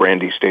commander at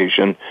Brandy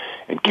Station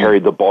and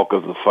carried the bulk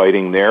of the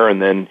fighting there.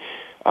 And then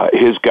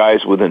his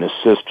guys, with an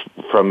assist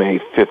from a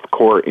 5th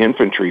Corps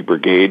Infantry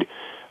Brigade,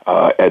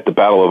 at the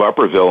Battle of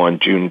Upperville on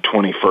June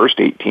 21st,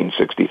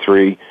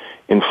 1863,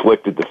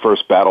 inflicted the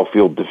first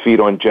battlefield defeat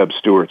on Jeb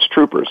Stuart's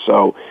troopers.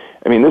 So,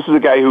 I mean, this is a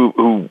guy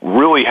who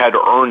really had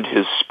earned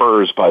his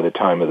spurs by the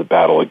time of the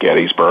Battle of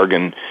Gettysburg,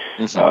 and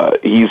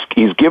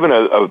he's given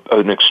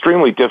an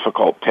extremely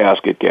difficult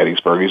task at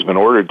Gettysburg. He's been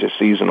ordered to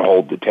seize and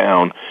hold the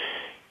town,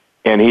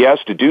 and he has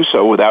to do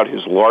so without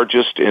his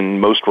largest and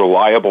most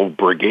reliable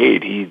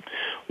brigade.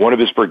 One of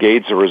his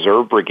brigades, a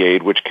reserve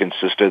brigade, which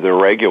consisted of the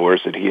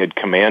regulars that he had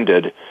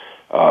commanded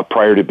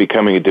prior to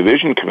becoming a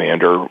division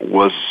commander,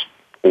 was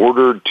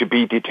ordered to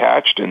be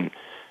detached and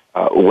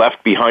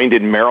left behind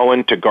in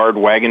Maryland to guard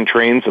wagon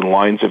trains and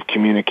lines of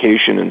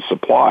communication and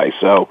supply.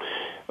 So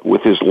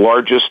with his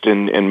largest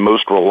and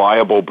most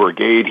reliable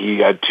brigade, he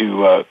had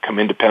to come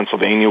into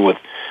Pennsylvania with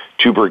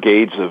 2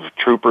 brigades of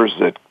troopers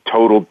that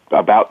totaled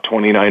about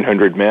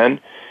 2,900 men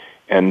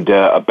and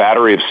a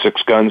battery of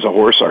 6 guns of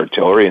horse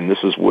artillery, and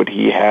this is what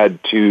he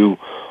had to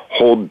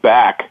hold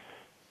back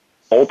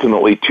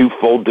ultimately 2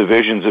 full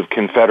divisions of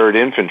Confederate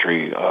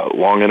infantry,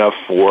 long enough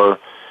for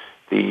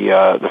the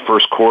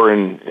 1st Corps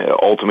and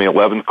ultimately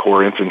 11th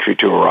Corps infantry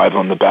to arrive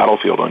on the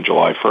battlefield on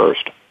July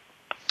 1st.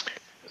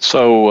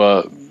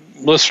 So,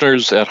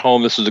 listeners at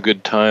home, this is a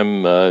good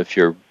time, if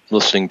you're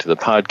listening to the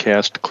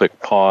podcast, to click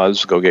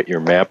pause, go get your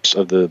maps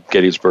of the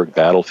Gettysburg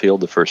battlefield,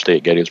 the first day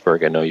at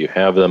Gettysburg. I know you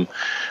have them.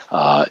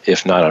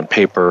 If not on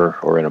paper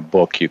or in a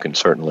book, you can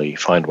certainly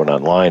find one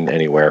online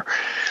anywhere.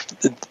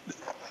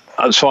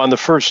 So on the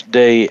first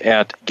day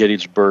at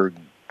Gettysburg,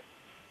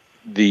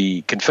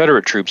 the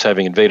Confederate troops,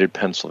 having invaded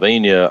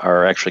Pennsylvania,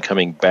 are actually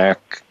coming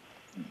back,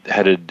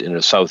 headed in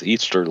a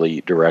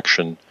southeasterly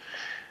direction,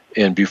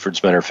 and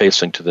Buford's men are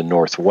facing to the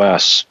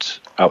northwest,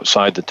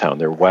 outside the town.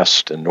 They're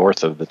west and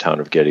north of the town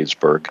of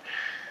Gettysburg.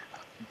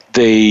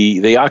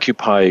 They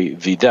occupy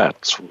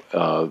vedettes.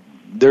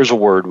 There's a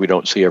word we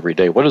don't see every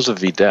day. What is a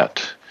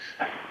vedette?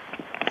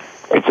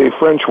 It's a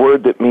French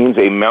word that means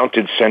a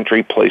mounted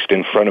sentry placed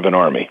in front of an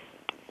army.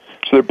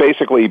 So they're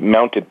basically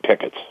mounted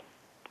pickets.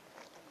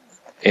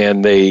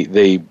 And they're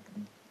a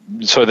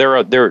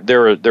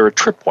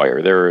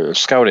tripwire. They're a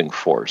scouting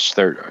force.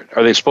 Are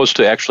they supposed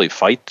to actually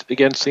fight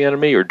against the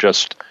enemy or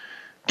just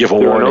give a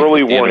warning? They're an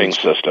early warning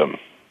system,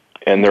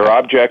 and their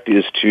object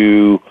is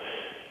to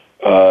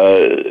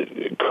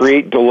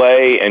create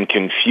delay and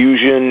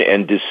confusion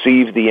and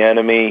deceive the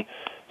enemy,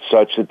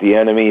 such that the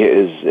enemy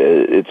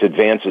its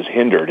advance is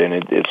hindered. And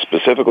it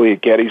specifically at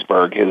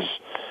Gettysburg, his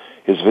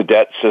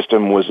vedette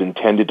system was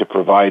intended to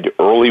provide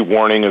early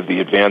warning of the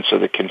advance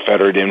of the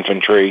Confederate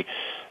infantry.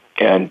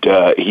 And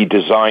he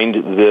designed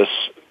this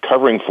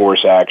covering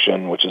force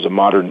action, which is a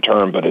modern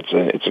term, but it's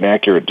an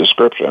accurate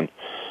description,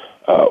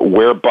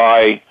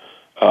 whereby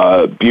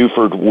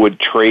Buford would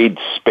trade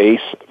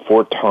space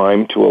for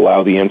time to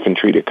allow the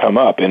infantry to come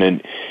up.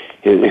 And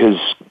his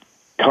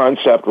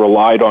concept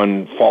relied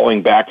on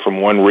falling back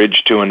from one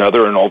ridge to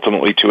another and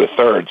ultimately to a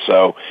third.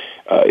 So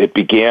it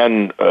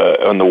began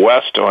on the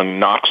west on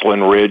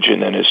Knoxland Ridge,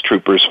 and then his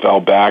troopers fell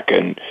back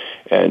and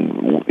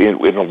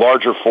in a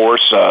larger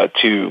force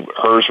to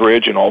Hers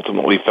Ridge, and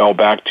ultimately fell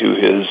back to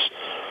his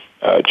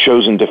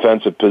chosen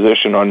defensive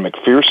position on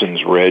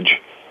McPherson's Ridge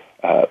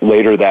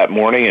later that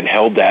morning, and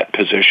held that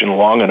position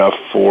long enough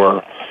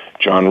for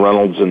John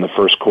Reynolds and the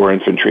 1st Corps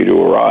Infantry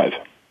to arrive.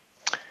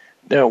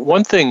 Now,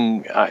 one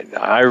thing,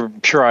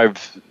 I'm sure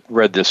I've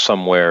read this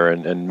somewhere,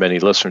 and many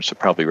listeners have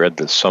probably read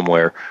this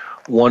somewhere.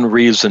 One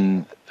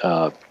reason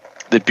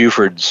that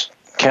Buford's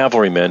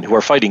cavalrymen, who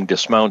are fighting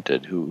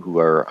dismounted, who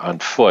are on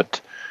foot,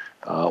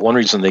 one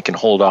reason they can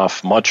hold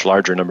off much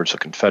larger numbers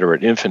of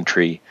Confederate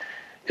infantry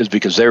is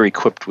because they're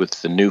equipped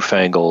with the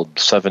newfangled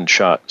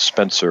 7-shot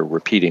Spencer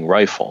repeating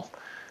rifle.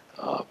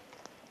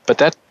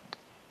 But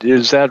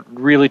is that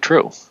really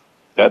true?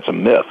 That's a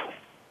myth.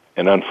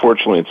 And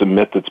unfortunately, it's a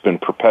myth that's been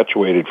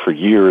perpetuated for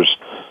years.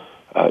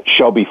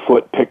 Shelby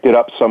Foote picked it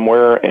up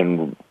somewhere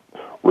and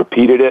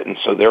repeated it, and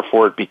so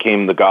therefore it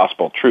became the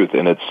gospel truth,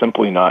 and it's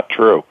simply not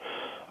true.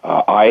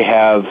 I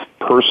have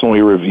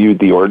personally reviewed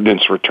the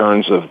ordnance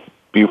returns of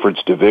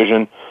Buford's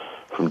division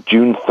from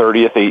June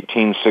 30th,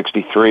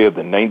 1863. Of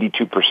the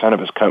 92% of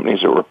his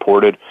companies that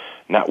reported,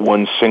 not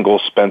one single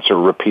Spencer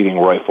repeating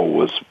rifle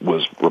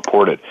was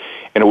reported.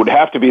 And it would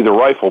have to be the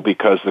rifle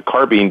because the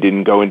carbine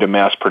didn't go into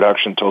mass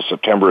production until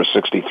September of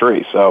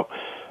 63. So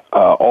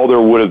all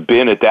there would have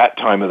been at that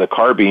time of the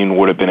carbine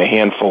would have been a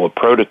handful of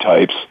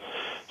prototypes.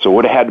 So it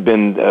would have had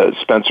been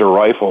Spencer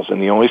rifles,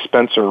 and the only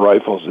Spencer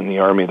rifles in the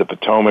Army of the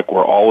Potomac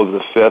were all of the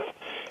 5th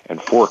and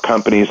 4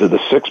 companies of the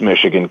 6th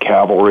Michigan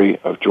Cavalry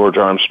of George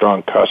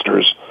Armstrong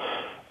Custer's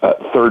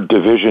 3rd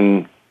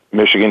Division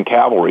Michigan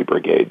Cavalry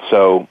Brigade.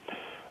 So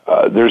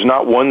there's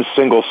not one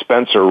single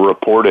Spencer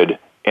reported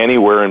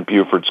anywhere in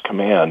Buford's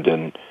command,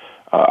 and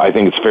I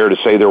think it's fair to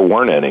say there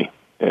weren't any.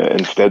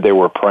 Instead, they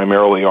were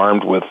primarily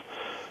armed with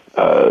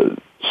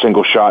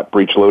single-shot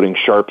breech-loading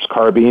Sharps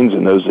carbines,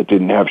 and those that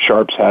didn't have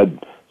Sharps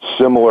had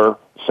similar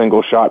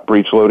single-shot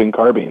breech-loading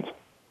carbines.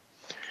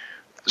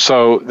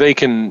 So they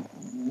can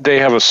they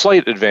have a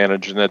slight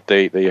advantage in that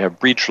they have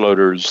breech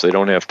loaders. They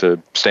don't have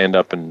to stand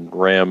up and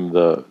ram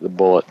the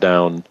bullet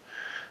down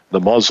the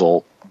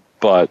muzzle,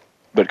 but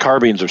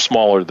carbines are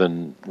smaller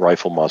than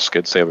rifle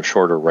muskets. They have a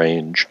shorter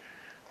range,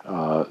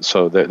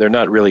 so they're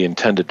not really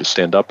intended to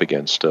stand up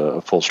against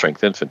a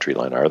full-strength infantry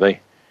line, are they?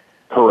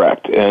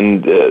 Correct.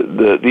 And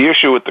the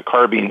issue with the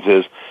carbines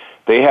is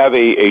they have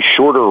a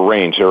shorter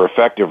range. Their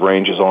effective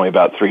range is only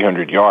about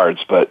 300 yards,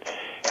 but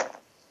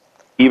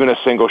even a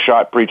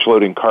single-shot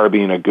breech-loading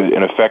carbine,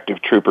 an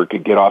effective trooper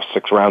could get off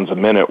 6 rounds a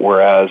minute,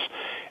 whereas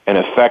an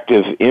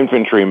effective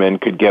infantryman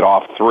could get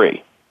off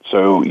 3.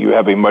 So you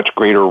have a much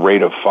greater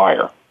rate of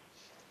fire.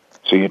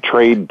 So you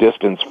trade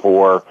distance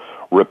for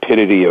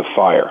rapidity of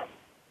fire.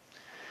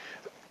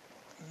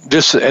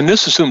 This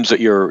assumes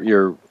that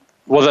you're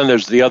well. Then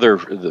there's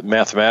the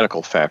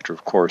mathematical factor,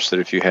 of course, that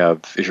if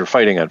you're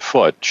fighting on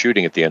foot,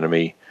 shooting at the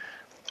enemy,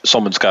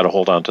 someone's got to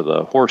hold on to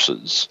the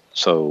horses.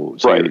 So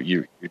right.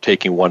 you're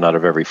taking one out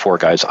of every 4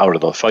 guys out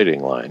of the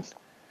fighting line.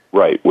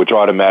 Right, which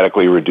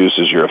automatically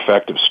reduces your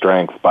effective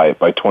strength by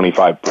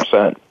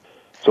 25%.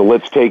 So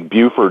let's take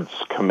Buford's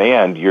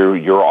command.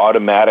 You're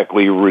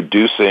automatically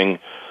reducing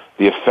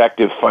the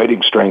effective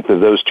fighting strength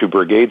of those 2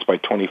 brigades by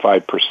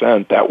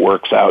 25%. That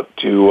works out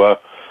to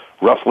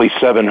roughly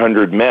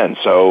 700 men.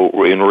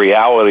 So in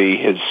reality,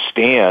 his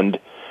stand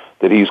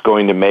that he's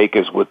going to make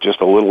is with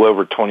just a little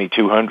over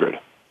 2,200.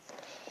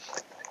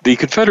 The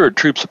Confederate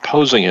troops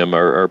opposing him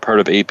are part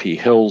of A.P.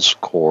 Hill's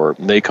corps,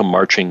 and they come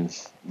marching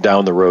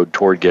down the road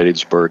toward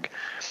Gettysburg.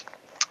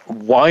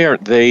 Why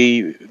aren't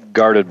they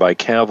guarded by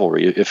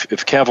cavalry?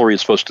 If cavalry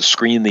is supposed to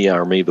screen the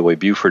army the way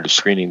Buford is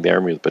screening the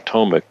Army of the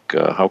Potomac,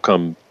 how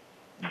come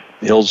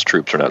Hill's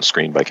troops are not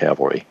screened by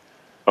cavalry?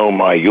 Oh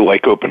my, you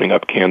like opening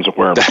up cans of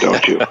worms,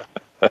 don't you?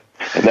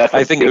 And that's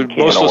I think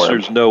most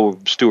listeners know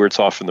Stuart's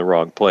off in the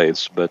wrong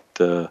place, but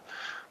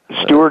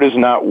Stuart is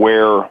not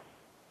where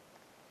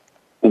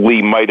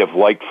Lee might have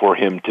liked for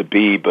him to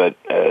be, but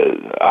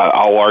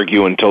I'll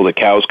argue until the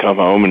cows come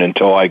home and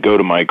until I go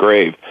to my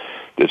grave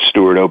that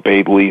Stuart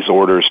obeyed Lee's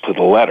orders to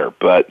the letter.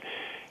 But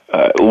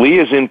Lee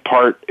is in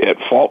part at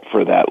fault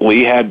for that.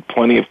 Lee had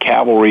plenty of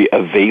cavalry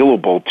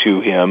available to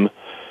him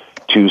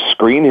to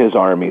screen his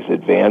army's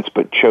advance,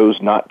 but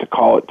chose not to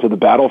call it to the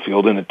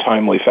battlefield in a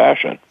timely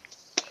fashion.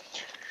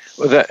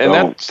 Well,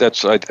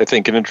 that's I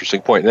think, an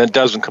interesting point. And that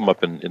doesn't come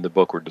up in the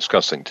book we're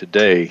discussing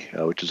today,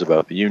 which is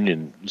about the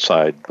Union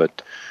side,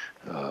 but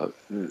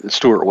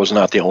Stuart was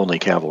not the only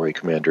cavalry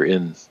commander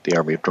in the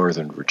Army of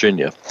Northern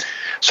Virginia.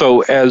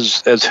 So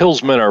as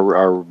Hill's men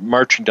are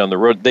marching down the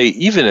road, they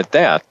even at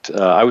that,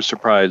 I was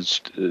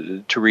surprised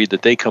to read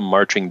that they come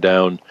marching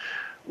down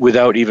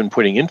without even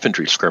putting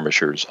infantry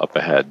skirmishers up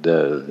ahead.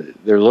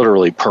 They're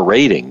literally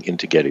parading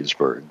into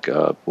Gettysburg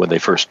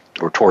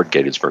toward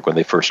Gettysburg when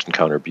they first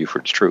encounter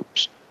Buford's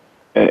troops.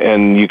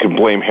 And you can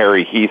blame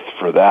Harry Heath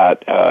for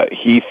that.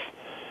 Heath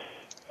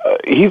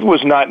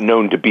was not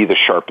known to be the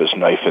sharpest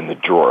knife in the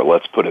drawer,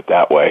 let's put it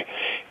that way.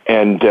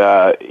 And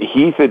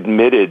Heath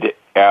admitted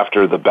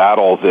after the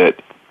battle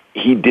that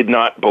he did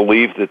not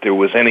believe that there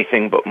was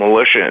anything but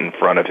militia in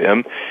front of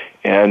him,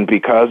 and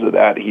because of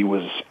that, he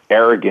was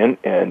arrogant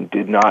and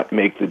did not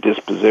make the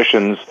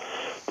dispositions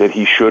that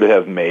he should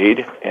have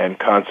made, and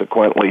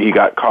consequently he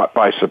got caught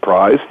by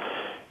surprise,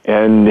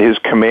 and his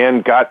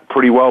command got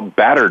pretty well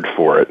battered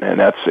for it, and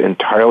that's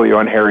entirely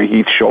on Harry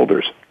Heath's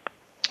shoulders.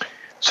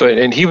 So,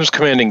 and he was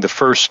commanding the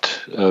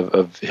first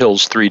of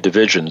Hill's 3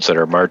 divisions that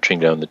are marching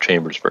down the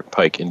Chambersburg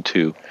Pike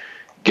into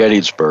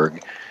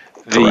Gettysburg.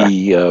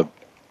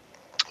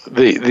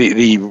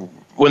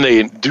 When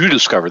they do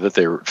discover that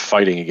they're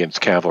fighting against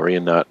cavalry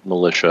and not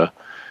militia,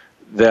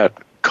 that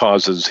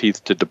causes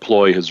Heath to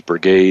deploy his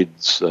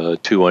brigades,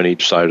 2 on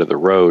each side of the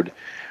road.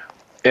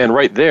 And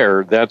right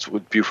there, that's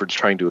what Buford's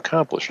trying to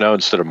accomplish. Now,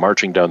 instead of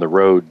marching down the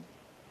road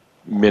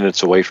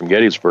minutes away from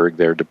Gettysburg,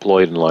 they're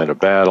deployed in line of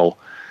battle.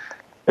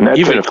 And that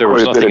even if there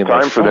was nothing in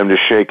time for them to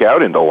shake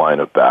out into line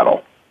of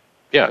battle.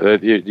 Yeah,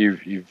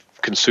 you've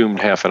consumed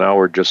half an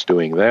hour just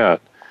doing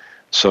that.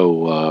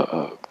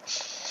 So,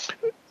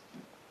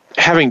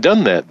 having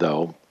done that,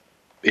 though,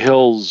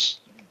 Hill's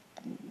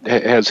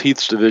has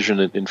Heath's division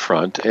in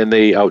front, and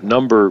they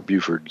outnumber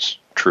Buford's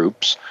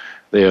troops.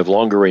 They have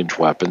longer-range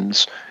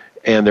weapons,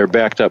 and they're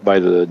backed up by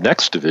the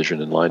next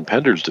division in line,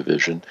 Pender's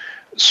division.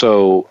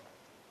 So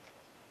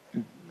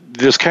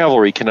this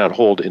cavalry cannot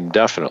hold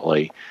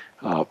indefinitely.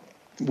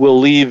 We'll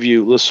leave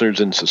you listeners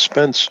in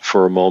suspense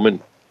for a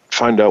moment,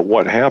 find out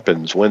what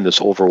happens when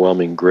this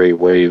overwhelming gray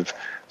wave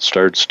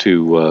starts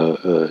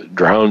to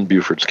drown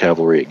Buford's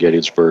cavalry at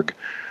Gettysburg.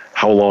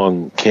 How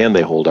long can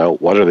they hold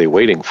out? What are they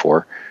waiting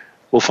for?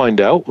 We'll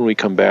find out when we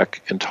come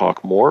back and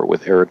talk more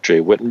with Eric J.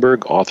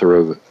 Wittenberg, author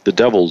of The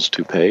Devil's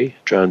Toupee,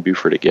 John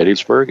Buford at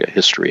Gettysburg, A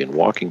History and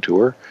Walking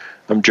Tour.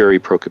 I'm Jerry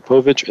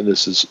Prokopowicz, and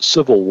this is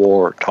Civil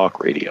War Talk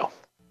Radio.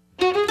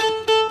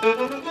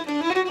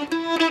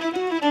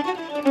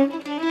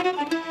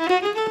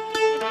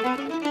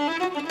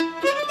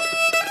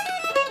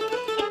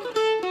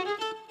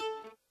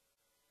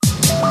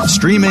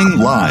 Streaming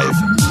live,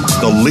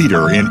 the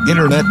leader in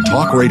Internet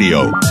talk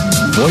radio.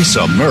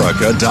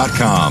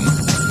 VoiceAmerica.com.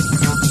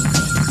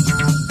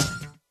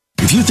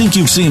 If you think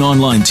you've seen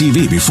online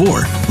TV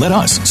before, let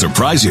us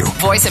surprise you.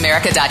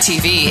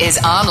 VoiceAmerica.tv is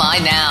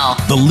online now.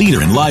 The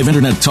leader in live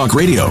Internet talk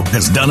radio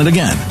has done it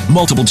again.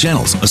 Multiple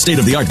channels, a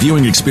state-of-the-art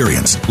viewing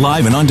experience,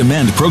 live and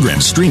on-demand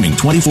programs streaming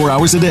 24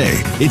 hours a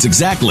day. It's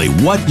exactly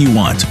what you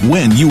want,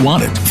 when you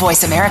want it.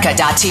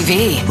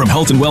 VoiceAmerica.tv. From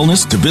health and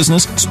wellness to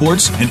business,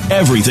 sports, and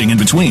everything in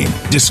between.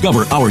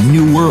 Discover our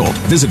new world.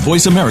 Visit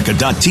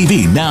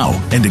VoiceAmerica.tv now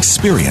and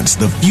experience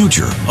the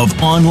future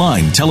of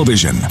online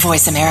television.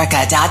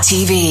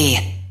 VoiceAmerica.tv.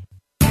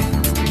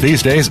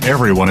 These days,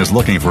 everyone is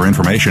looking for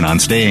information on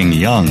staying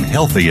young,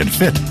 healthy, and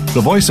fit.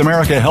 The Voice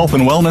America Health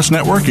and Wellness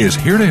Network is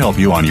here to help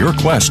you on your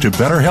quest to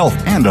better health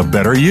and a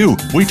better you.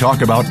 We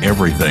talk about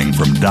everything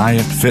from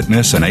diet,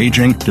 fitness, and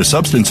aging to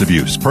substance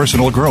abuse,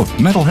 personal growth,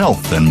 mental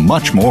health, and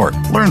much more.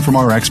 Learn from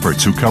our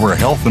experts who cover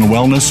health and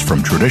wellness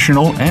from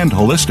traditional and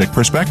holistic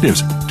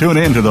perspectives. Tune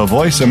in to the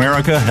Voice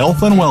America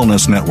Health and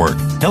Wellness Network.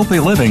 Healthy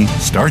living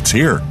starts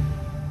here.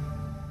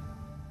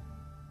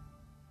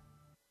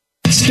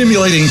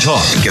 Stimulating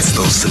talk. It gets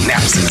those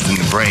synapses in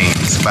the brain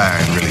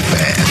firing really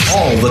fast.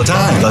 All the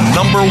time. The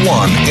number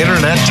one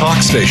Internet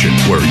talk station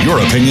where your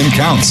opinion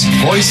counts.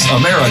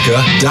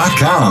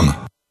 VoiceAmerica.com.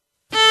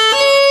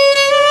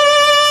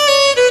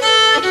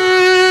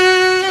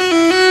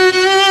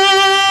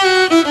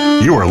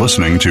 You are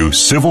listening to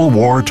Civil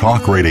War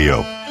Talk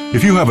Radio.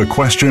 If you have a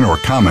question or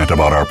comment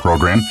about our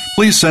program,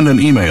 please send an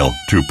email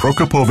to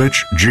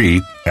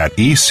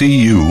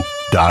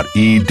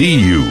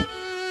prokopovic@ecu.edu.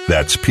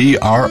 That's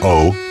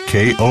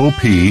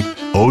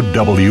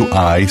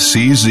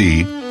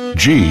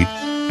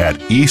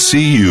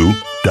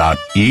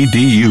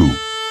PROKOPOWICZ@ecu.edu.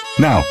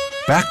 Now,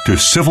 back to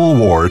Civil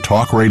War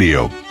Talk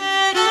Radio.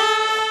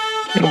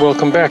 And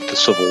welcome back to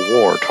Civil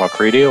War Talk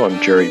Radio. I'm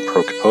Jerry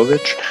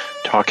Prokopowicz,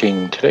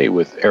 talking today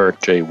with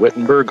Eric J.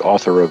 Wittenberg,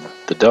 author of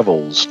The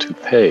Devils to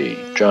Pay,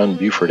 John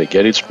Buford at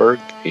Gettysburg,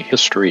 A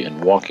History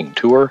and Walking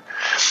Tour.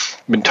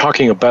 I've been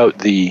talking about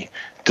the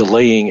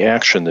delaying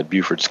action that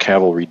Buford's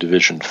cavalry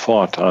division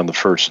fought on the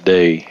first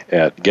day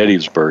at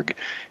Gettysburg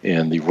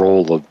and the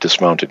role of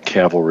dismounted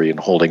cavalry in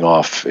holding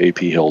off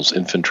A.P. Hill's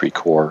infantry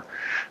corps.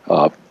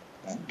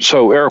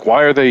 So, Eric,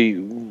 why are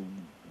they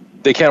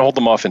can't hold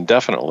them off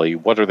indefinitely?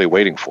 What are they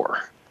waiting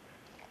for?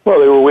 Well,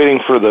 they were waiting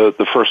for the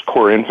 1st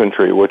Corps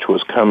Infantry, which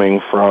was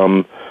coming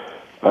from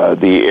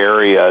the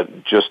area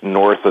just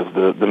north of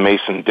the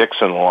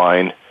Mason-Dixon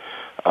line,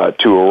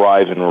 to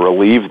arrive and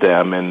relieve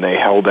them, and they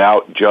held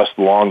out just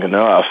long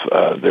enough.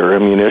 Their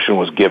ammunition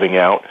was giving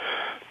out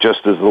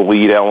just as the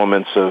lead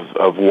elements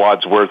of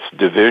Wadsworth's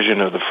division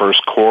of the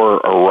 1st Corps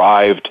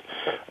arrived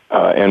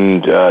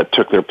and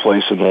took their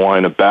place in the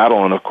line of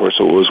battle. And, of course,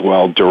 it was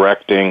while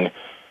directing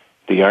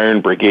the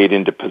Iron Brigade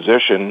into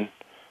position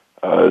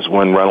is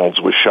when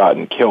Reynolds was shot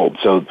and killed.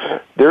 So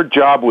their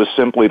job was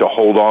simply to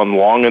hold on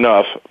long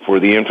enough for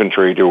the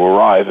infantry to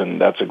arrive,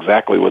 and that's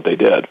exactly what they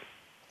did.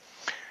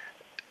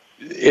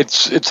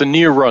 It's a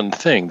near-run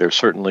thing. They're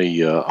certainly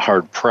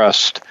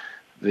hard-pressed.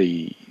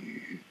 They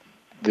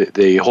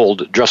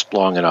hold just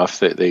long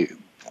enough. They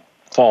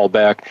fall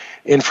back.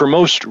 And for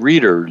most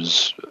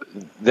readers,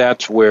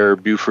 that's where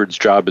Buford's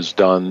job is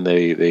done.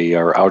 They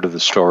are out of the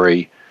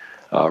story.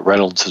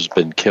 Reynolds has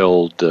been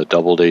killed.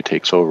 Doubleday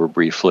takes over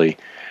briefly.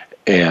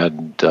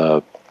 And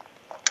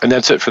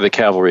that's it for the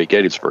cavalry at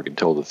Gettysburg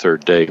until the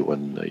 3rd day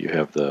when you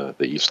have the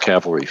East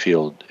Cavalry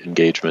field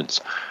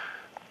engagements.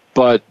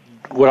 But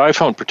what I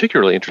found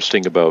particularly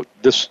interesting about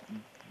this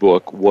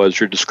book was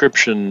your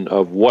description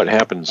of what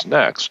happens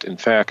next. In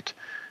fact,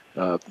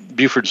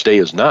 Buford's day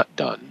is not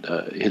done.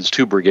 His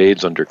 2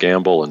 brigades under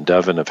Gamble and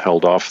Devon have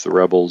held off the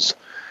rebels.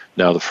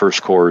 Now the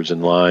 1st Corps is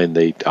in line.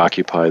 They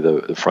occupy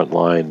the front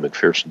line,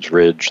 McPherson's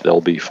Ridge. They'll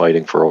be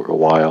fighting for a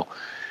while.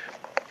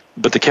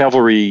 But the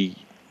cavalry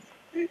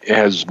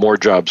has more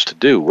jobs to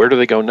do. Where do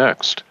they go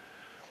next?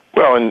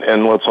 Well,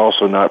 and let's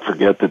also not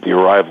forget that the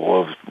arrival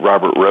of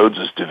Robert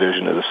Rhodes's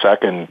division of the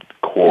 2nd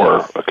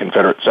Corps, a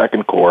Confederate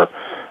 2nd Corps,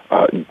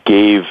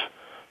 gave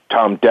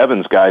Tom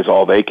Devon's guys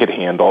all they could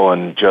handle,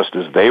 and just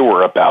as they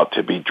were about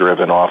to be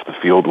driven off the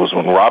field was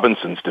when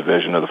Robinson's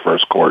division of the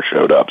 1st Corps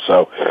showed up.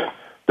 So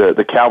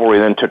the cavalry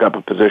then took up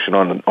a position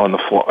on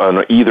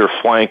either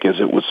flank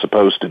as it was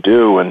supposed to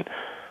do, and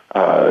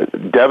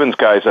Devon's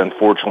guys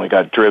unfortunately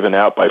got driven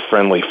out by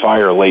friendly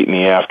fire late in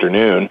the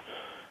afternoon.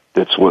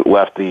 That's what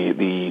left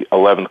the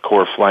 11th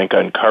Corps flank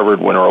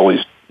uncovered when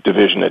Early's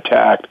division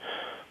attacked.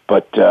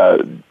 But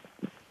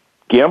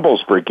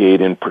Gamble's brigade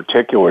in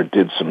particular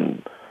did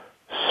some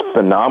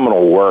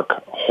phenomenal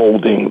work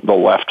holding the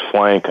left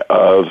flank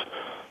of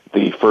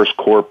the 1st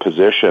Corps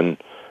position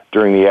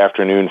during the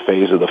afternoon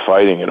phase of the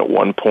fighting. And at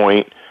one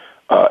point,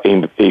 a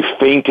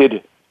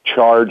feinted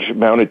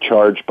mounted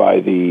charge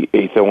by the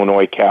 8th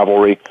Illinois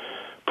Cavalry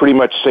pretty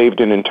much saved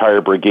an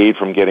entire brigade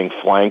from getting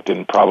flanked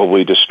and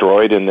probably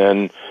destroyed. And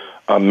then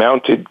a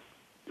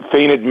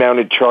feinted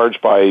mounted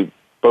charge by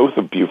both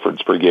of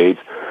Buford's brigades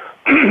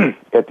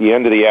at the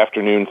end of the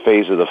afternoon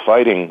phase of the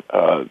fighting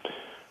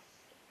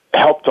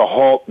helped to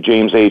halt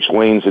James H.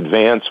 Lane's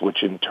advance,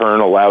 which in turn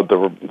allowed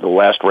the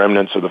last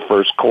remnants of the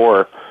First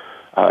Corps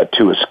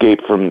to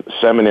escape from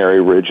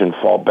Seminary Ridge and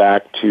fall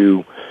back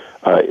to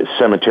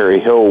Cemetery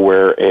Hill,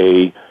 where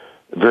a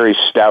very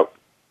stout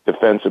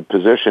defensive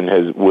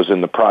position was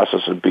in the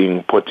process of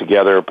being put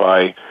together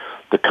by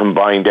the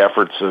combined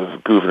efforts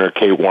of Gouverneur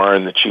Kate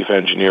Warren, the chief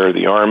engineer of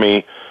the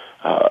Army,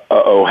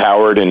 O.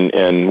 Howard,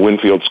 and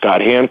Winfield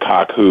Scott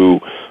Hancock,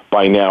 who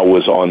by now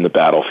was on the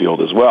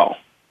battlefield as well,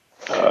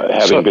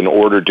 having been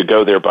ordered to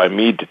go there by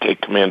Meade to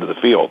take command of the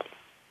field.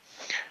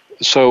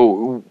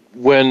 So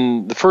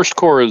when the First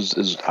Corps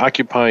is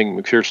occupying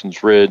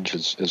McPherson's Ridge,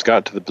 has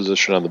got to the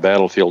position on the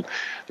battlefield,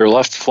 their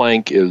left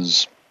flank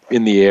is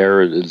in the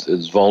air,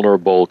 is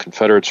vulnerable.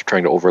 Confederates are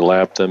trying to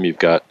overlap them. You've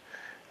got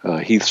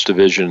Heath's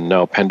division,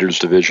 now Pender's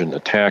division,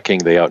 attacking.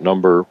 They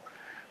outnumber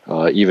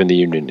even the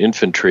Union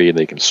infantry, and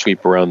they can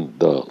sweep around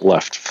the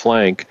left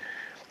flank.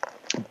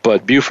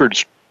 But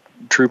Buford's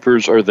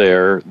troopers are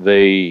there.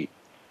 They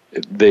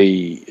have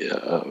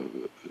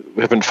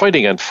been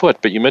fighting on foot,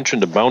 but you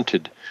mentioned a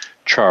mounted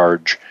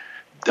charge.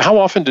 How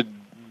often did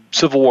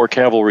Civil War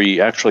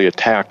cavalry actually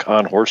attack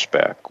on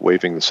horseback,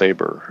 waving the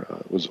saber?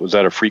 Was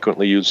that a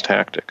frequently used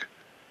tactic?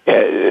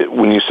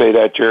 When you say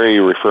that, Jerry,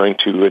 you're referring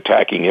to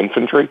attacking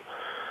infantry?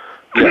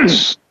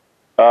 Yes.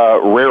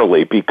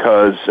 Rarely,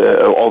 because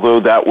although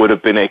that would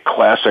have been a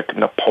classic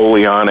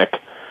Napoleonic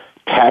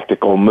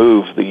tactical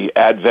move, the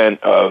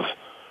advent of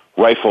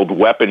rifled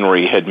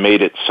weaponry had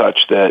made it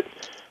such that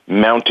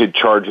mounted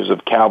charges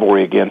of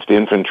cavalry against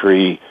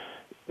infantry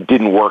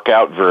didn't work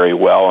out very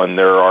well, and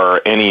there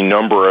are any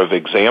number of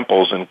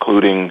examples,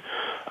 including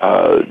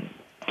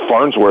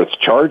Farnsworth's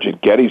charge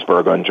at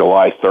Gettysburg on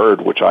July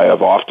 3rd, which I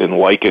have often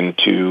likened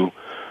to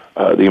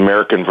the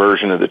American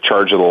version of the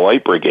Charge of the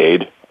Light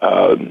Brigade,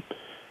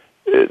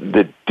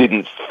 that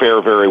didn't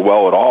fare very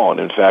well at all. And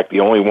in fact,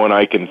 the only one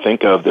I can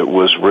think of that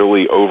was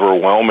really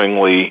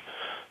overwhelmingly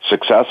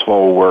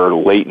successful were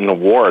late in the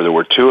war. There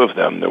were two of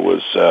them. There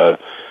was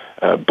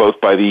both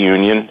by the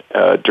Union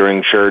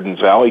during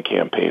Sheridan's Valley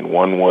campaign.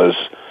 One was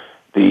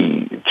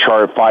the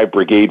 5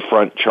 Brigade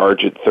front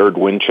charge at 3rd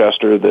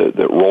Winchester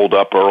that rolled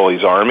up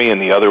Early's army, and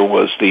the other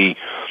was the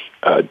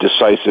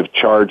decisive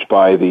charge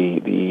by the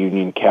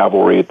Union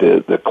cavalry at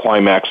the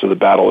climax of the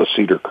Battle of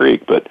Cedar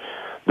Creek. But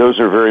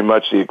those are very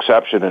much the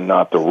exception and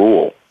not the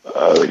rule.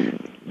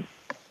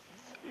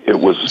 It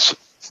was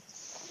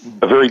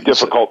a very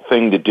difficult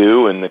thing to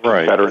do, and the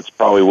Confederates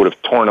probably would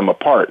have torn them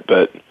apart,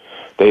 but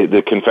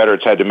the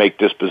Confederates had to make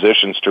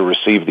dispositions to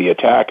receive the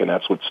attack, and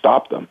that's what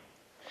stopped them.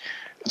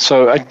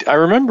 So I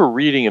remember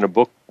reading in a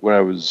book when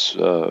I was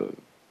a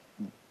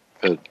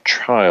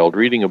child,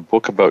 reading a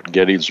book about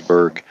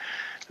Gettysburg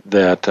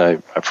that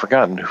I've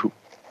forgotten who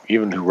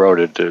wrote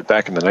it,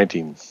 back in the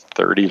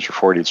 1930s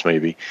or 40s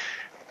maybe,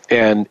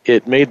 and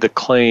it made the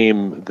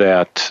claim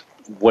that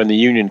when the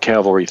Union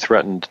cavalry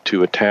threatened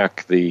to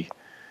attack the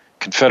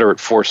Confederate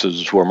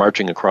forces who were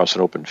marching across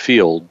an open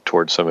field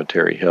toward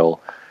Cemetery Hill,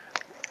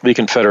 the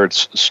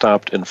Confederates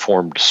stopped and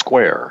formed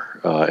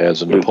square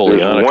as a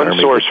Napoleonic army. There's one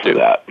source for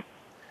that.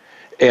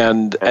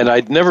 And I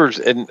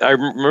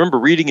remember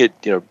reading it,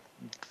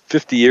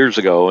 50 years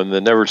ago, and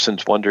then never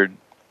since wondered,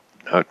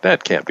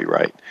 that can't be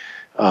right.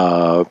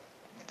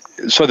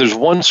 So there's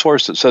one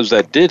source that says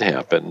that did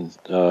happen.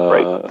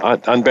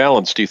 On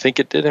balance, do you think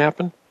it did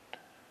happen?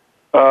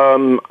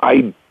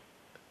 I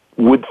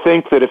would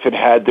think that if it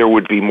had, there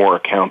would be more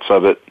accounts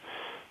of it.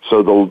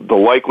 So the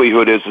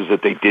likelihood is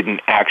that they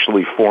didn't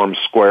actually form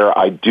square.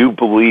 I do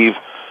believe,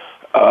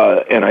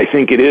 and I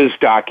think it is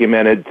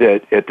documented,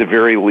 that at the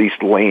very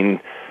least Lane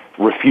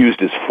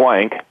refused his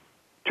flank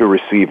to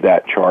receive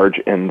that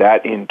charge, and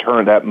that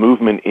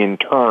movement in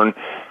turn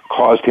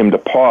caused him to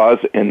pause,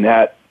 and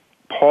that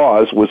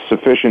pause was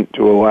sufficient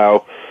to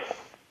allow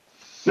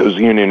those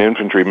Union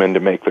infantrymen to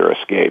make their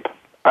escape.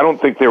 I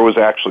don't think there was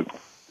actually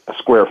a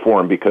square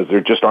form because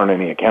there just aren't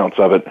any accounts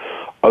of it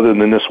other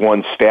than this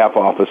one staff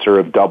officer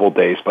of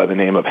Doubledays by the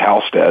name of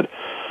Halstead.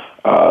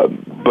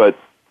 But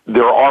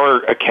there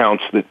are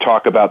accounts that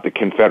talk about the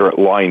Confederate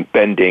line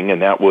bending,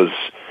 and that would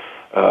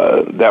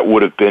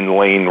have been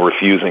Lane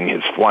refusing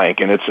his flank.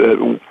 And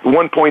it's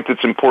one point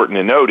that's important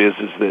to note is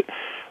that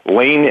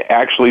Lane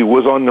actually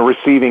was on the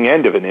receiving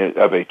end of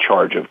a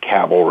charge of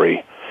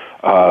cavalry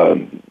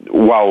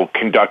while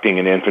conducting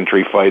an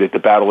infantry fight at the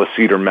Battle of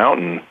Cedar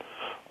Mountain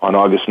on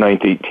August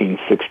 9th,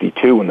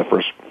 1862, when the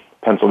 1st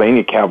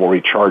Pennsylvania Cavalry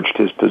charged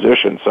his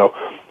position. So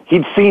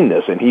he'd seen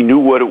this, and he knew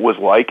what it was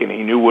like, and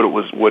he knew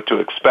what to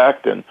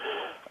expect, and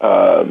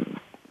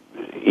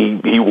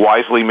he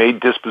wisely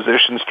made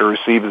dispositions to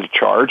receive his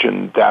charge,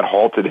 and that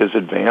halted his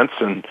advance,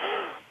 and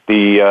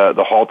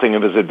the halting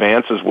of his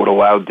advance is what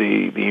allowed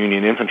the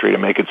Union infantry to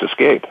make its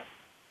escape.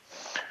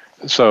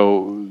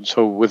 So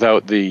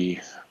without the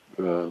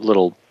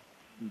little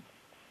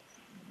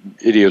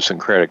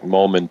idiosyncratic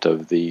moment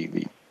of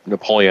the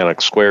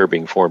Napoleonic square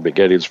being formed at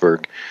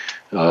Gettysburg,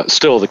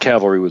 still the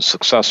cavalry was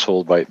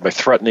successful by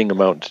threatening a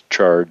mounted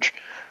charge,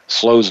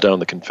 slows down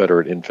the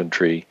Confederate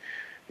infantry,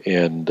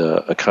 and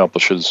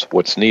accomplishes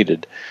what's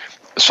needed.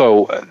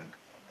 So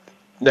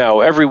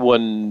now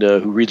everyone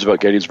who reads about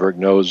Gettysburg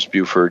knows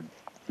Buford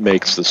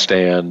makes the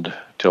stand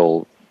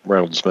till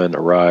Reynolds' men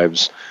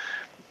arrives.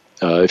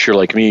 If you're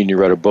like me and you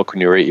read a book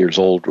when you were 8 years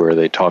old where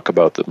they talk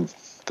about the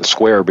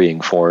square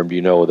being formed,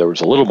 you know there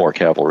was a little more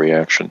cavalry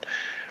action.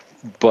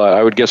 But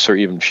I would guess there are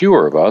even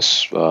fewer of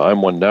us,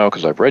 I'm one now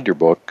because I've read your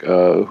book,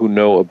 who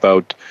know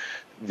about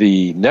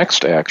the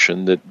next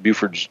action, that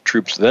Buford's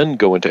troops then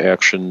go into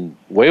action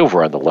way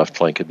over on the left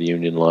flank of the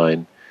Union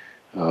line,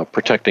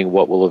 protecting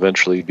what will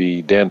eventually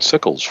be Dan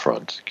Sickles'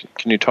 front.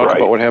 Can you talk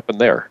about what happened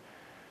there?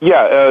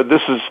 Yeah,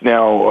 this is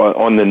now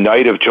on the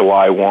night of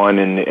July 1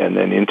 and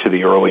then into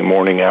the early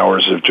morning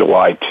hours of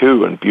July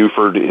 2, and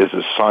Buford is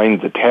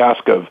assigned the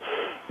task of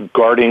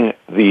guarding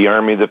the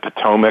Army of the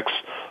Potomac's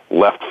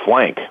left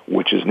flank,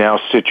 which is now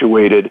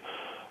situated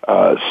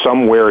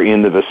somewhere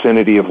in the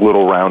vicinity of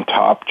Little Round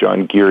Top.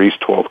 John Geary's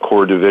 12th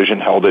Corps Division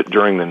held it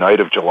during the night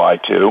of July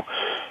 2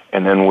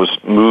 and then was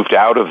moved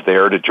out of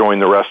there to join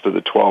the rest of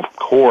the 12th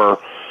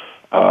Corps.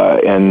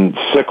 And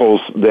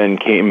Sickles then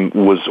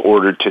was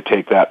ordered to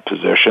take that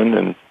position,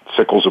 and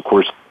Sickles, of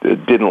course,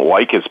 didn't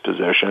like his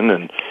position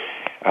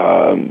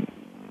and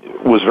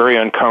was very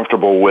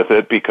uncomfortable with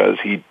it because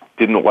he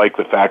didn't like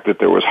the fact that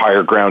there was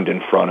higher ground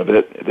in front of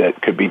it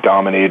that could be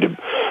dominated,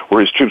 where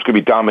his troops could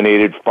be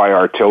dominated by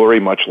artillery,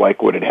 much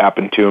like what had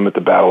happened to him at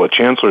the Battle of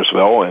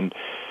Chancellorsville. And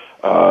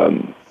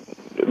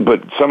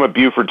but some of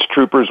Buford's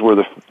troopers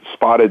were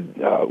spotted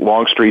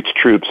Longstreet's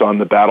troops on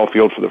the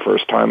battlefield for the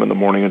first time in the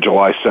morning of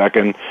July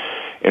 2nd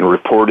and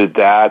reported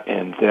that,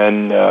 and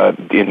then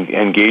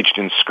engaged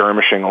in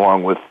skirmishing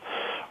along with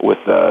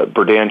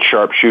Berdan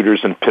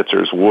sharpshooters in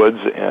Pitzer's Woods.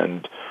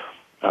 And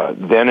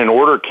then an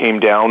order came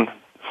down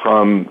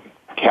from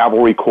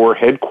Cavalry Corps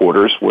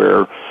headquarters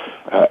where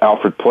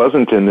Alfred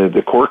Pleasanton,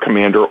 the Corps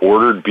commander,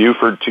 ordered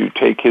Buford to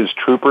take his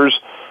troopers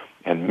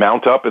and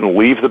mount up and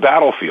leave the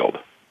battlefield.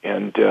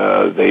 And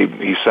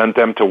he sent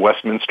them to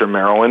Westminster,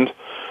 Maryland,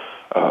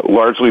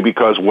 largely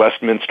because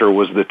Westminster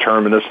was the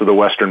terminus of the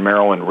Western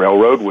Maryland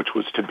Railroad, which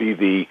was to be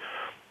the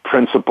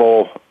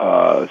principal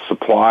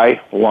supply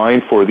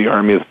line for the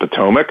Army of the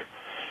Potomac.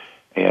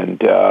 And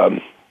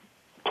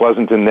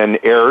Pleasanton then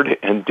erred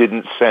and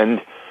didn't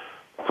send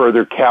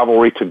further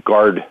cavalry to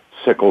guard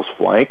Sickles'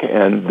 flank,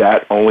 and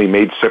that only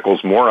made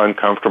Sickles more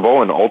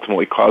uncomfortable and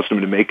ultimately caused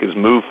him to make his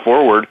move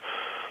forward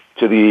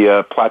to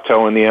the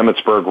plateau and the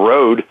Emmetsburg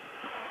Road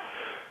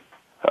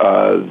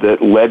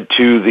that led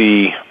to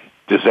the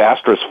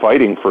disastrous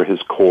fighting for his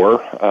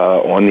corps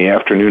on the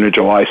afternoon of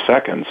July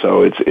 2nd.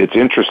 So it's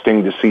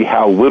interesting to see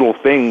how little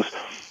things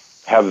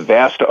have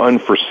vast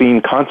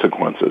unforeseen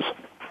consequences.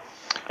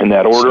 And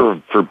that order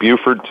for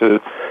Buford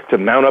to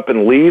mount up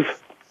and leave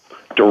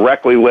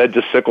directly led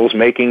to Sickles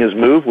making his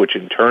move, which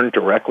in turn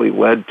directly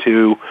led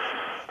to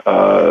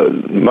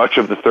much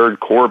of the Third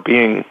Corps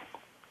being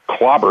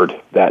clobbered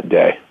that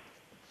day.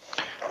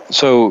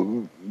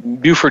 So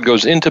Buford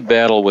goes into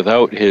battle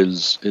without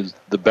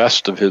the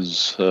best of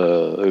his,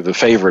 the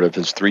favorite of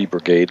his three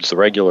brigades, the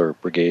regular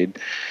brigade,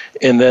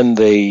 and then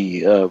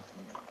they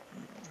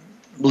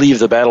leave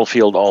the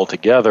battlefield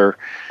altogether.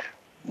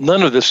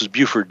 None of this is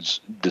Buford's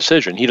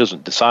decision. He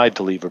doesn't decide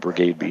to leave a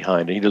brigade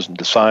behind. He doesn't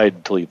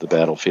decide to leave the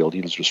battlefield.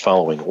 He's just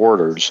following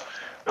orders.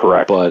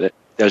 Correct. But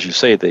as you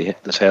say,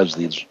 this has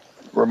these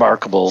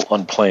remarkable,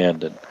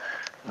 unplanned,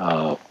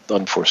 and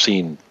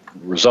unforeseen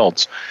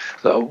results.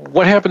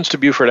 What happens to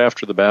Buford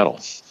after the battle?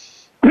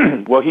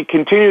 Well, he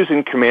continues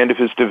in command of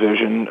his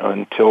division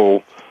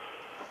until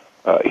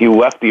he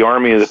left the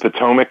Army of the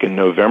Potomac in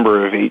November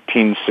of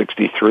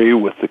 1863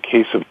 with the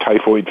case of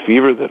typhoid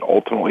fever that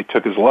ultimately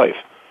took his life.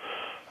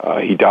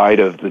 He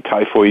died of the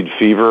typhoid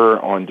fever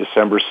on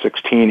December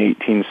 16,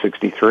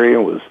 1863,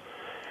 and was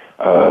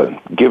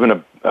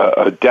given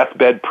a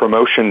deathbed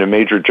promotion to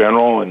Major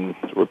General and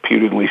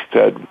reputedly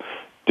said,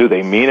 "Do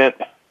they mean it?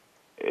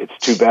 It's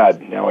too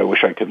bad. Now I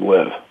wish I could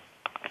live."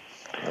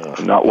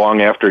 Not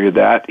long after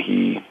that,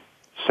 he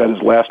said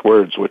his last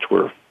words, which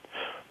were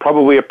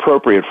probably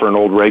appropriate for an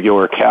old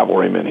regular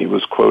cavalryman. He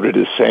was quoted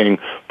as saying,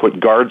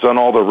 "Put guards on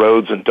all the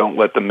roads and don't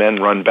let the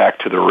men run back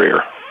to the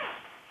rear."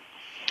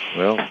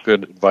 Well,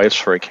 good advice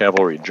for a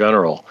cavalry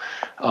general.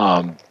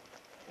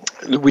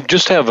 We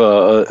just have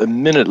a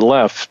minute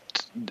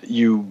left.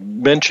 You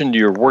mentioned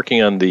you're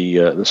working on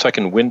the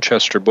second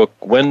Winchester book.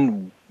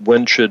 When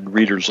should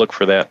readers look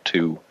for that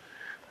to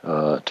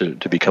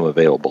become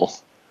available?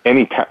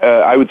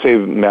 I would say a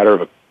matter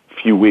of a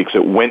few weeks.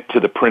 It went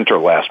to the printer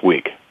last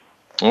week.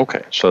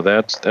 Okay, so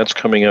that's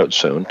coming out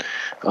soon.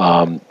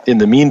 In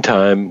the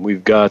meantime,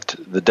 we've got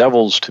The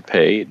Devils to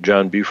Pay,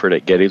 John Buford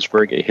at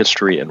Gettysburg, a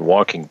history and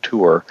walking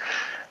tour.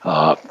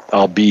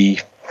 I'll be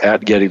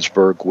at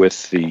Gettysburg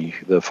with the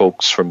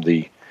folks from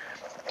the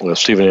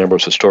Stephen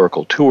Ambrose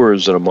Historical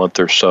Tours in a month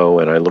or so,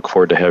 and I look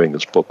forward to having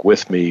this book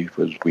with me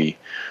as we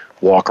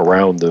walk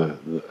around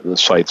the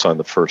sites on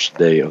the first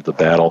day of the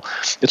battle.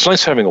 It's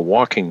nice having a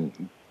walking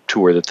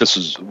tour. That this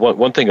is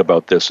one thing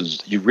about this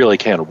is you really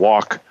can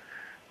walk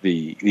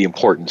the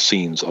important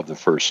scenes of the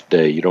first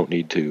day. You don't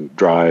need to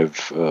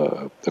drive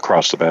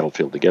across the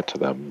battlefield to get to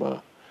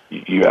them.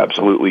 You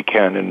absolutely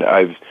can, and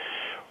I've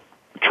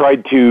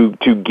tried to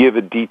give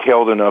a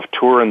detailed enough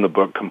tour in the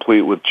book,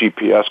 complete with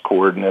GPS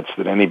coordinates,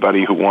 that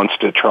anybody who wants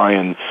to try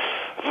and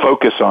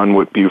focus on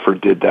what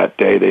Buford did that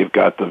day, they've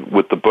got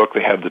with the book,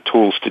 they have the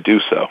tools to do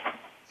so.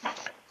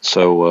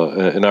 So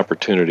an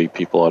opportunity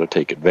people ought to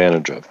take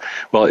advantage of.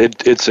 Well,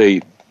 it's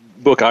a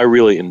book I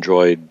really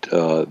enjoyed.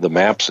 The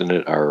maps in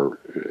it are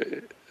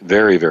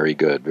very, very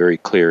good, very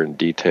clear and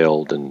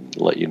detailed, and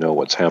let you know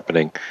what's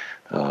happening.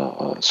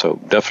 So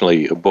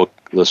definitely a book,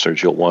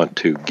 listeners, you'll want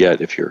to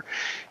get if you're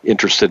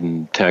interested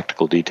in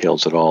tactical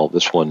details at all.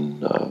 This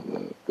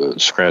one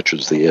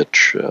scratches the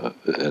itch,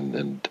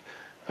 and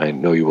I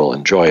know you will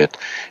enjoy it.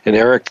 And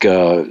Eric,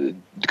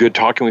 good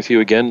talking with you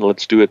again.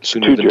 Let's do it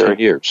sooner than Jerry. 10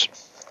 years.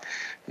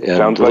 And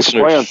sounds like a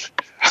plan.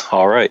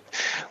 All right.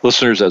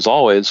 Listeners, as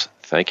always,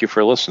 thank you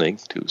for listening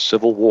to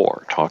Civil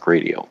War Talk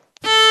Radio.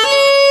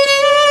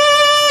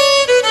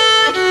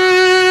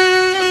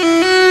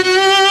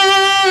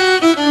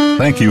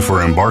 Thank you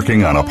for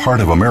embarking on a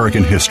part of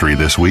American history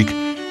this week.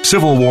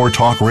 Civil War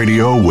Talk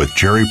Radio with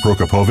Jerry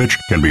Prokopowicz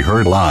can be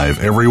heard live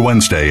every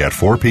Wednesday at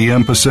 4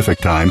 p.m. Pacific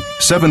Time,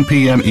 7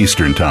 p.m.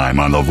 Eastern Time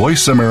on the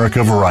Voice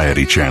America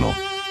Variety Channel.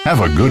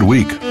 Have a good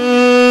week.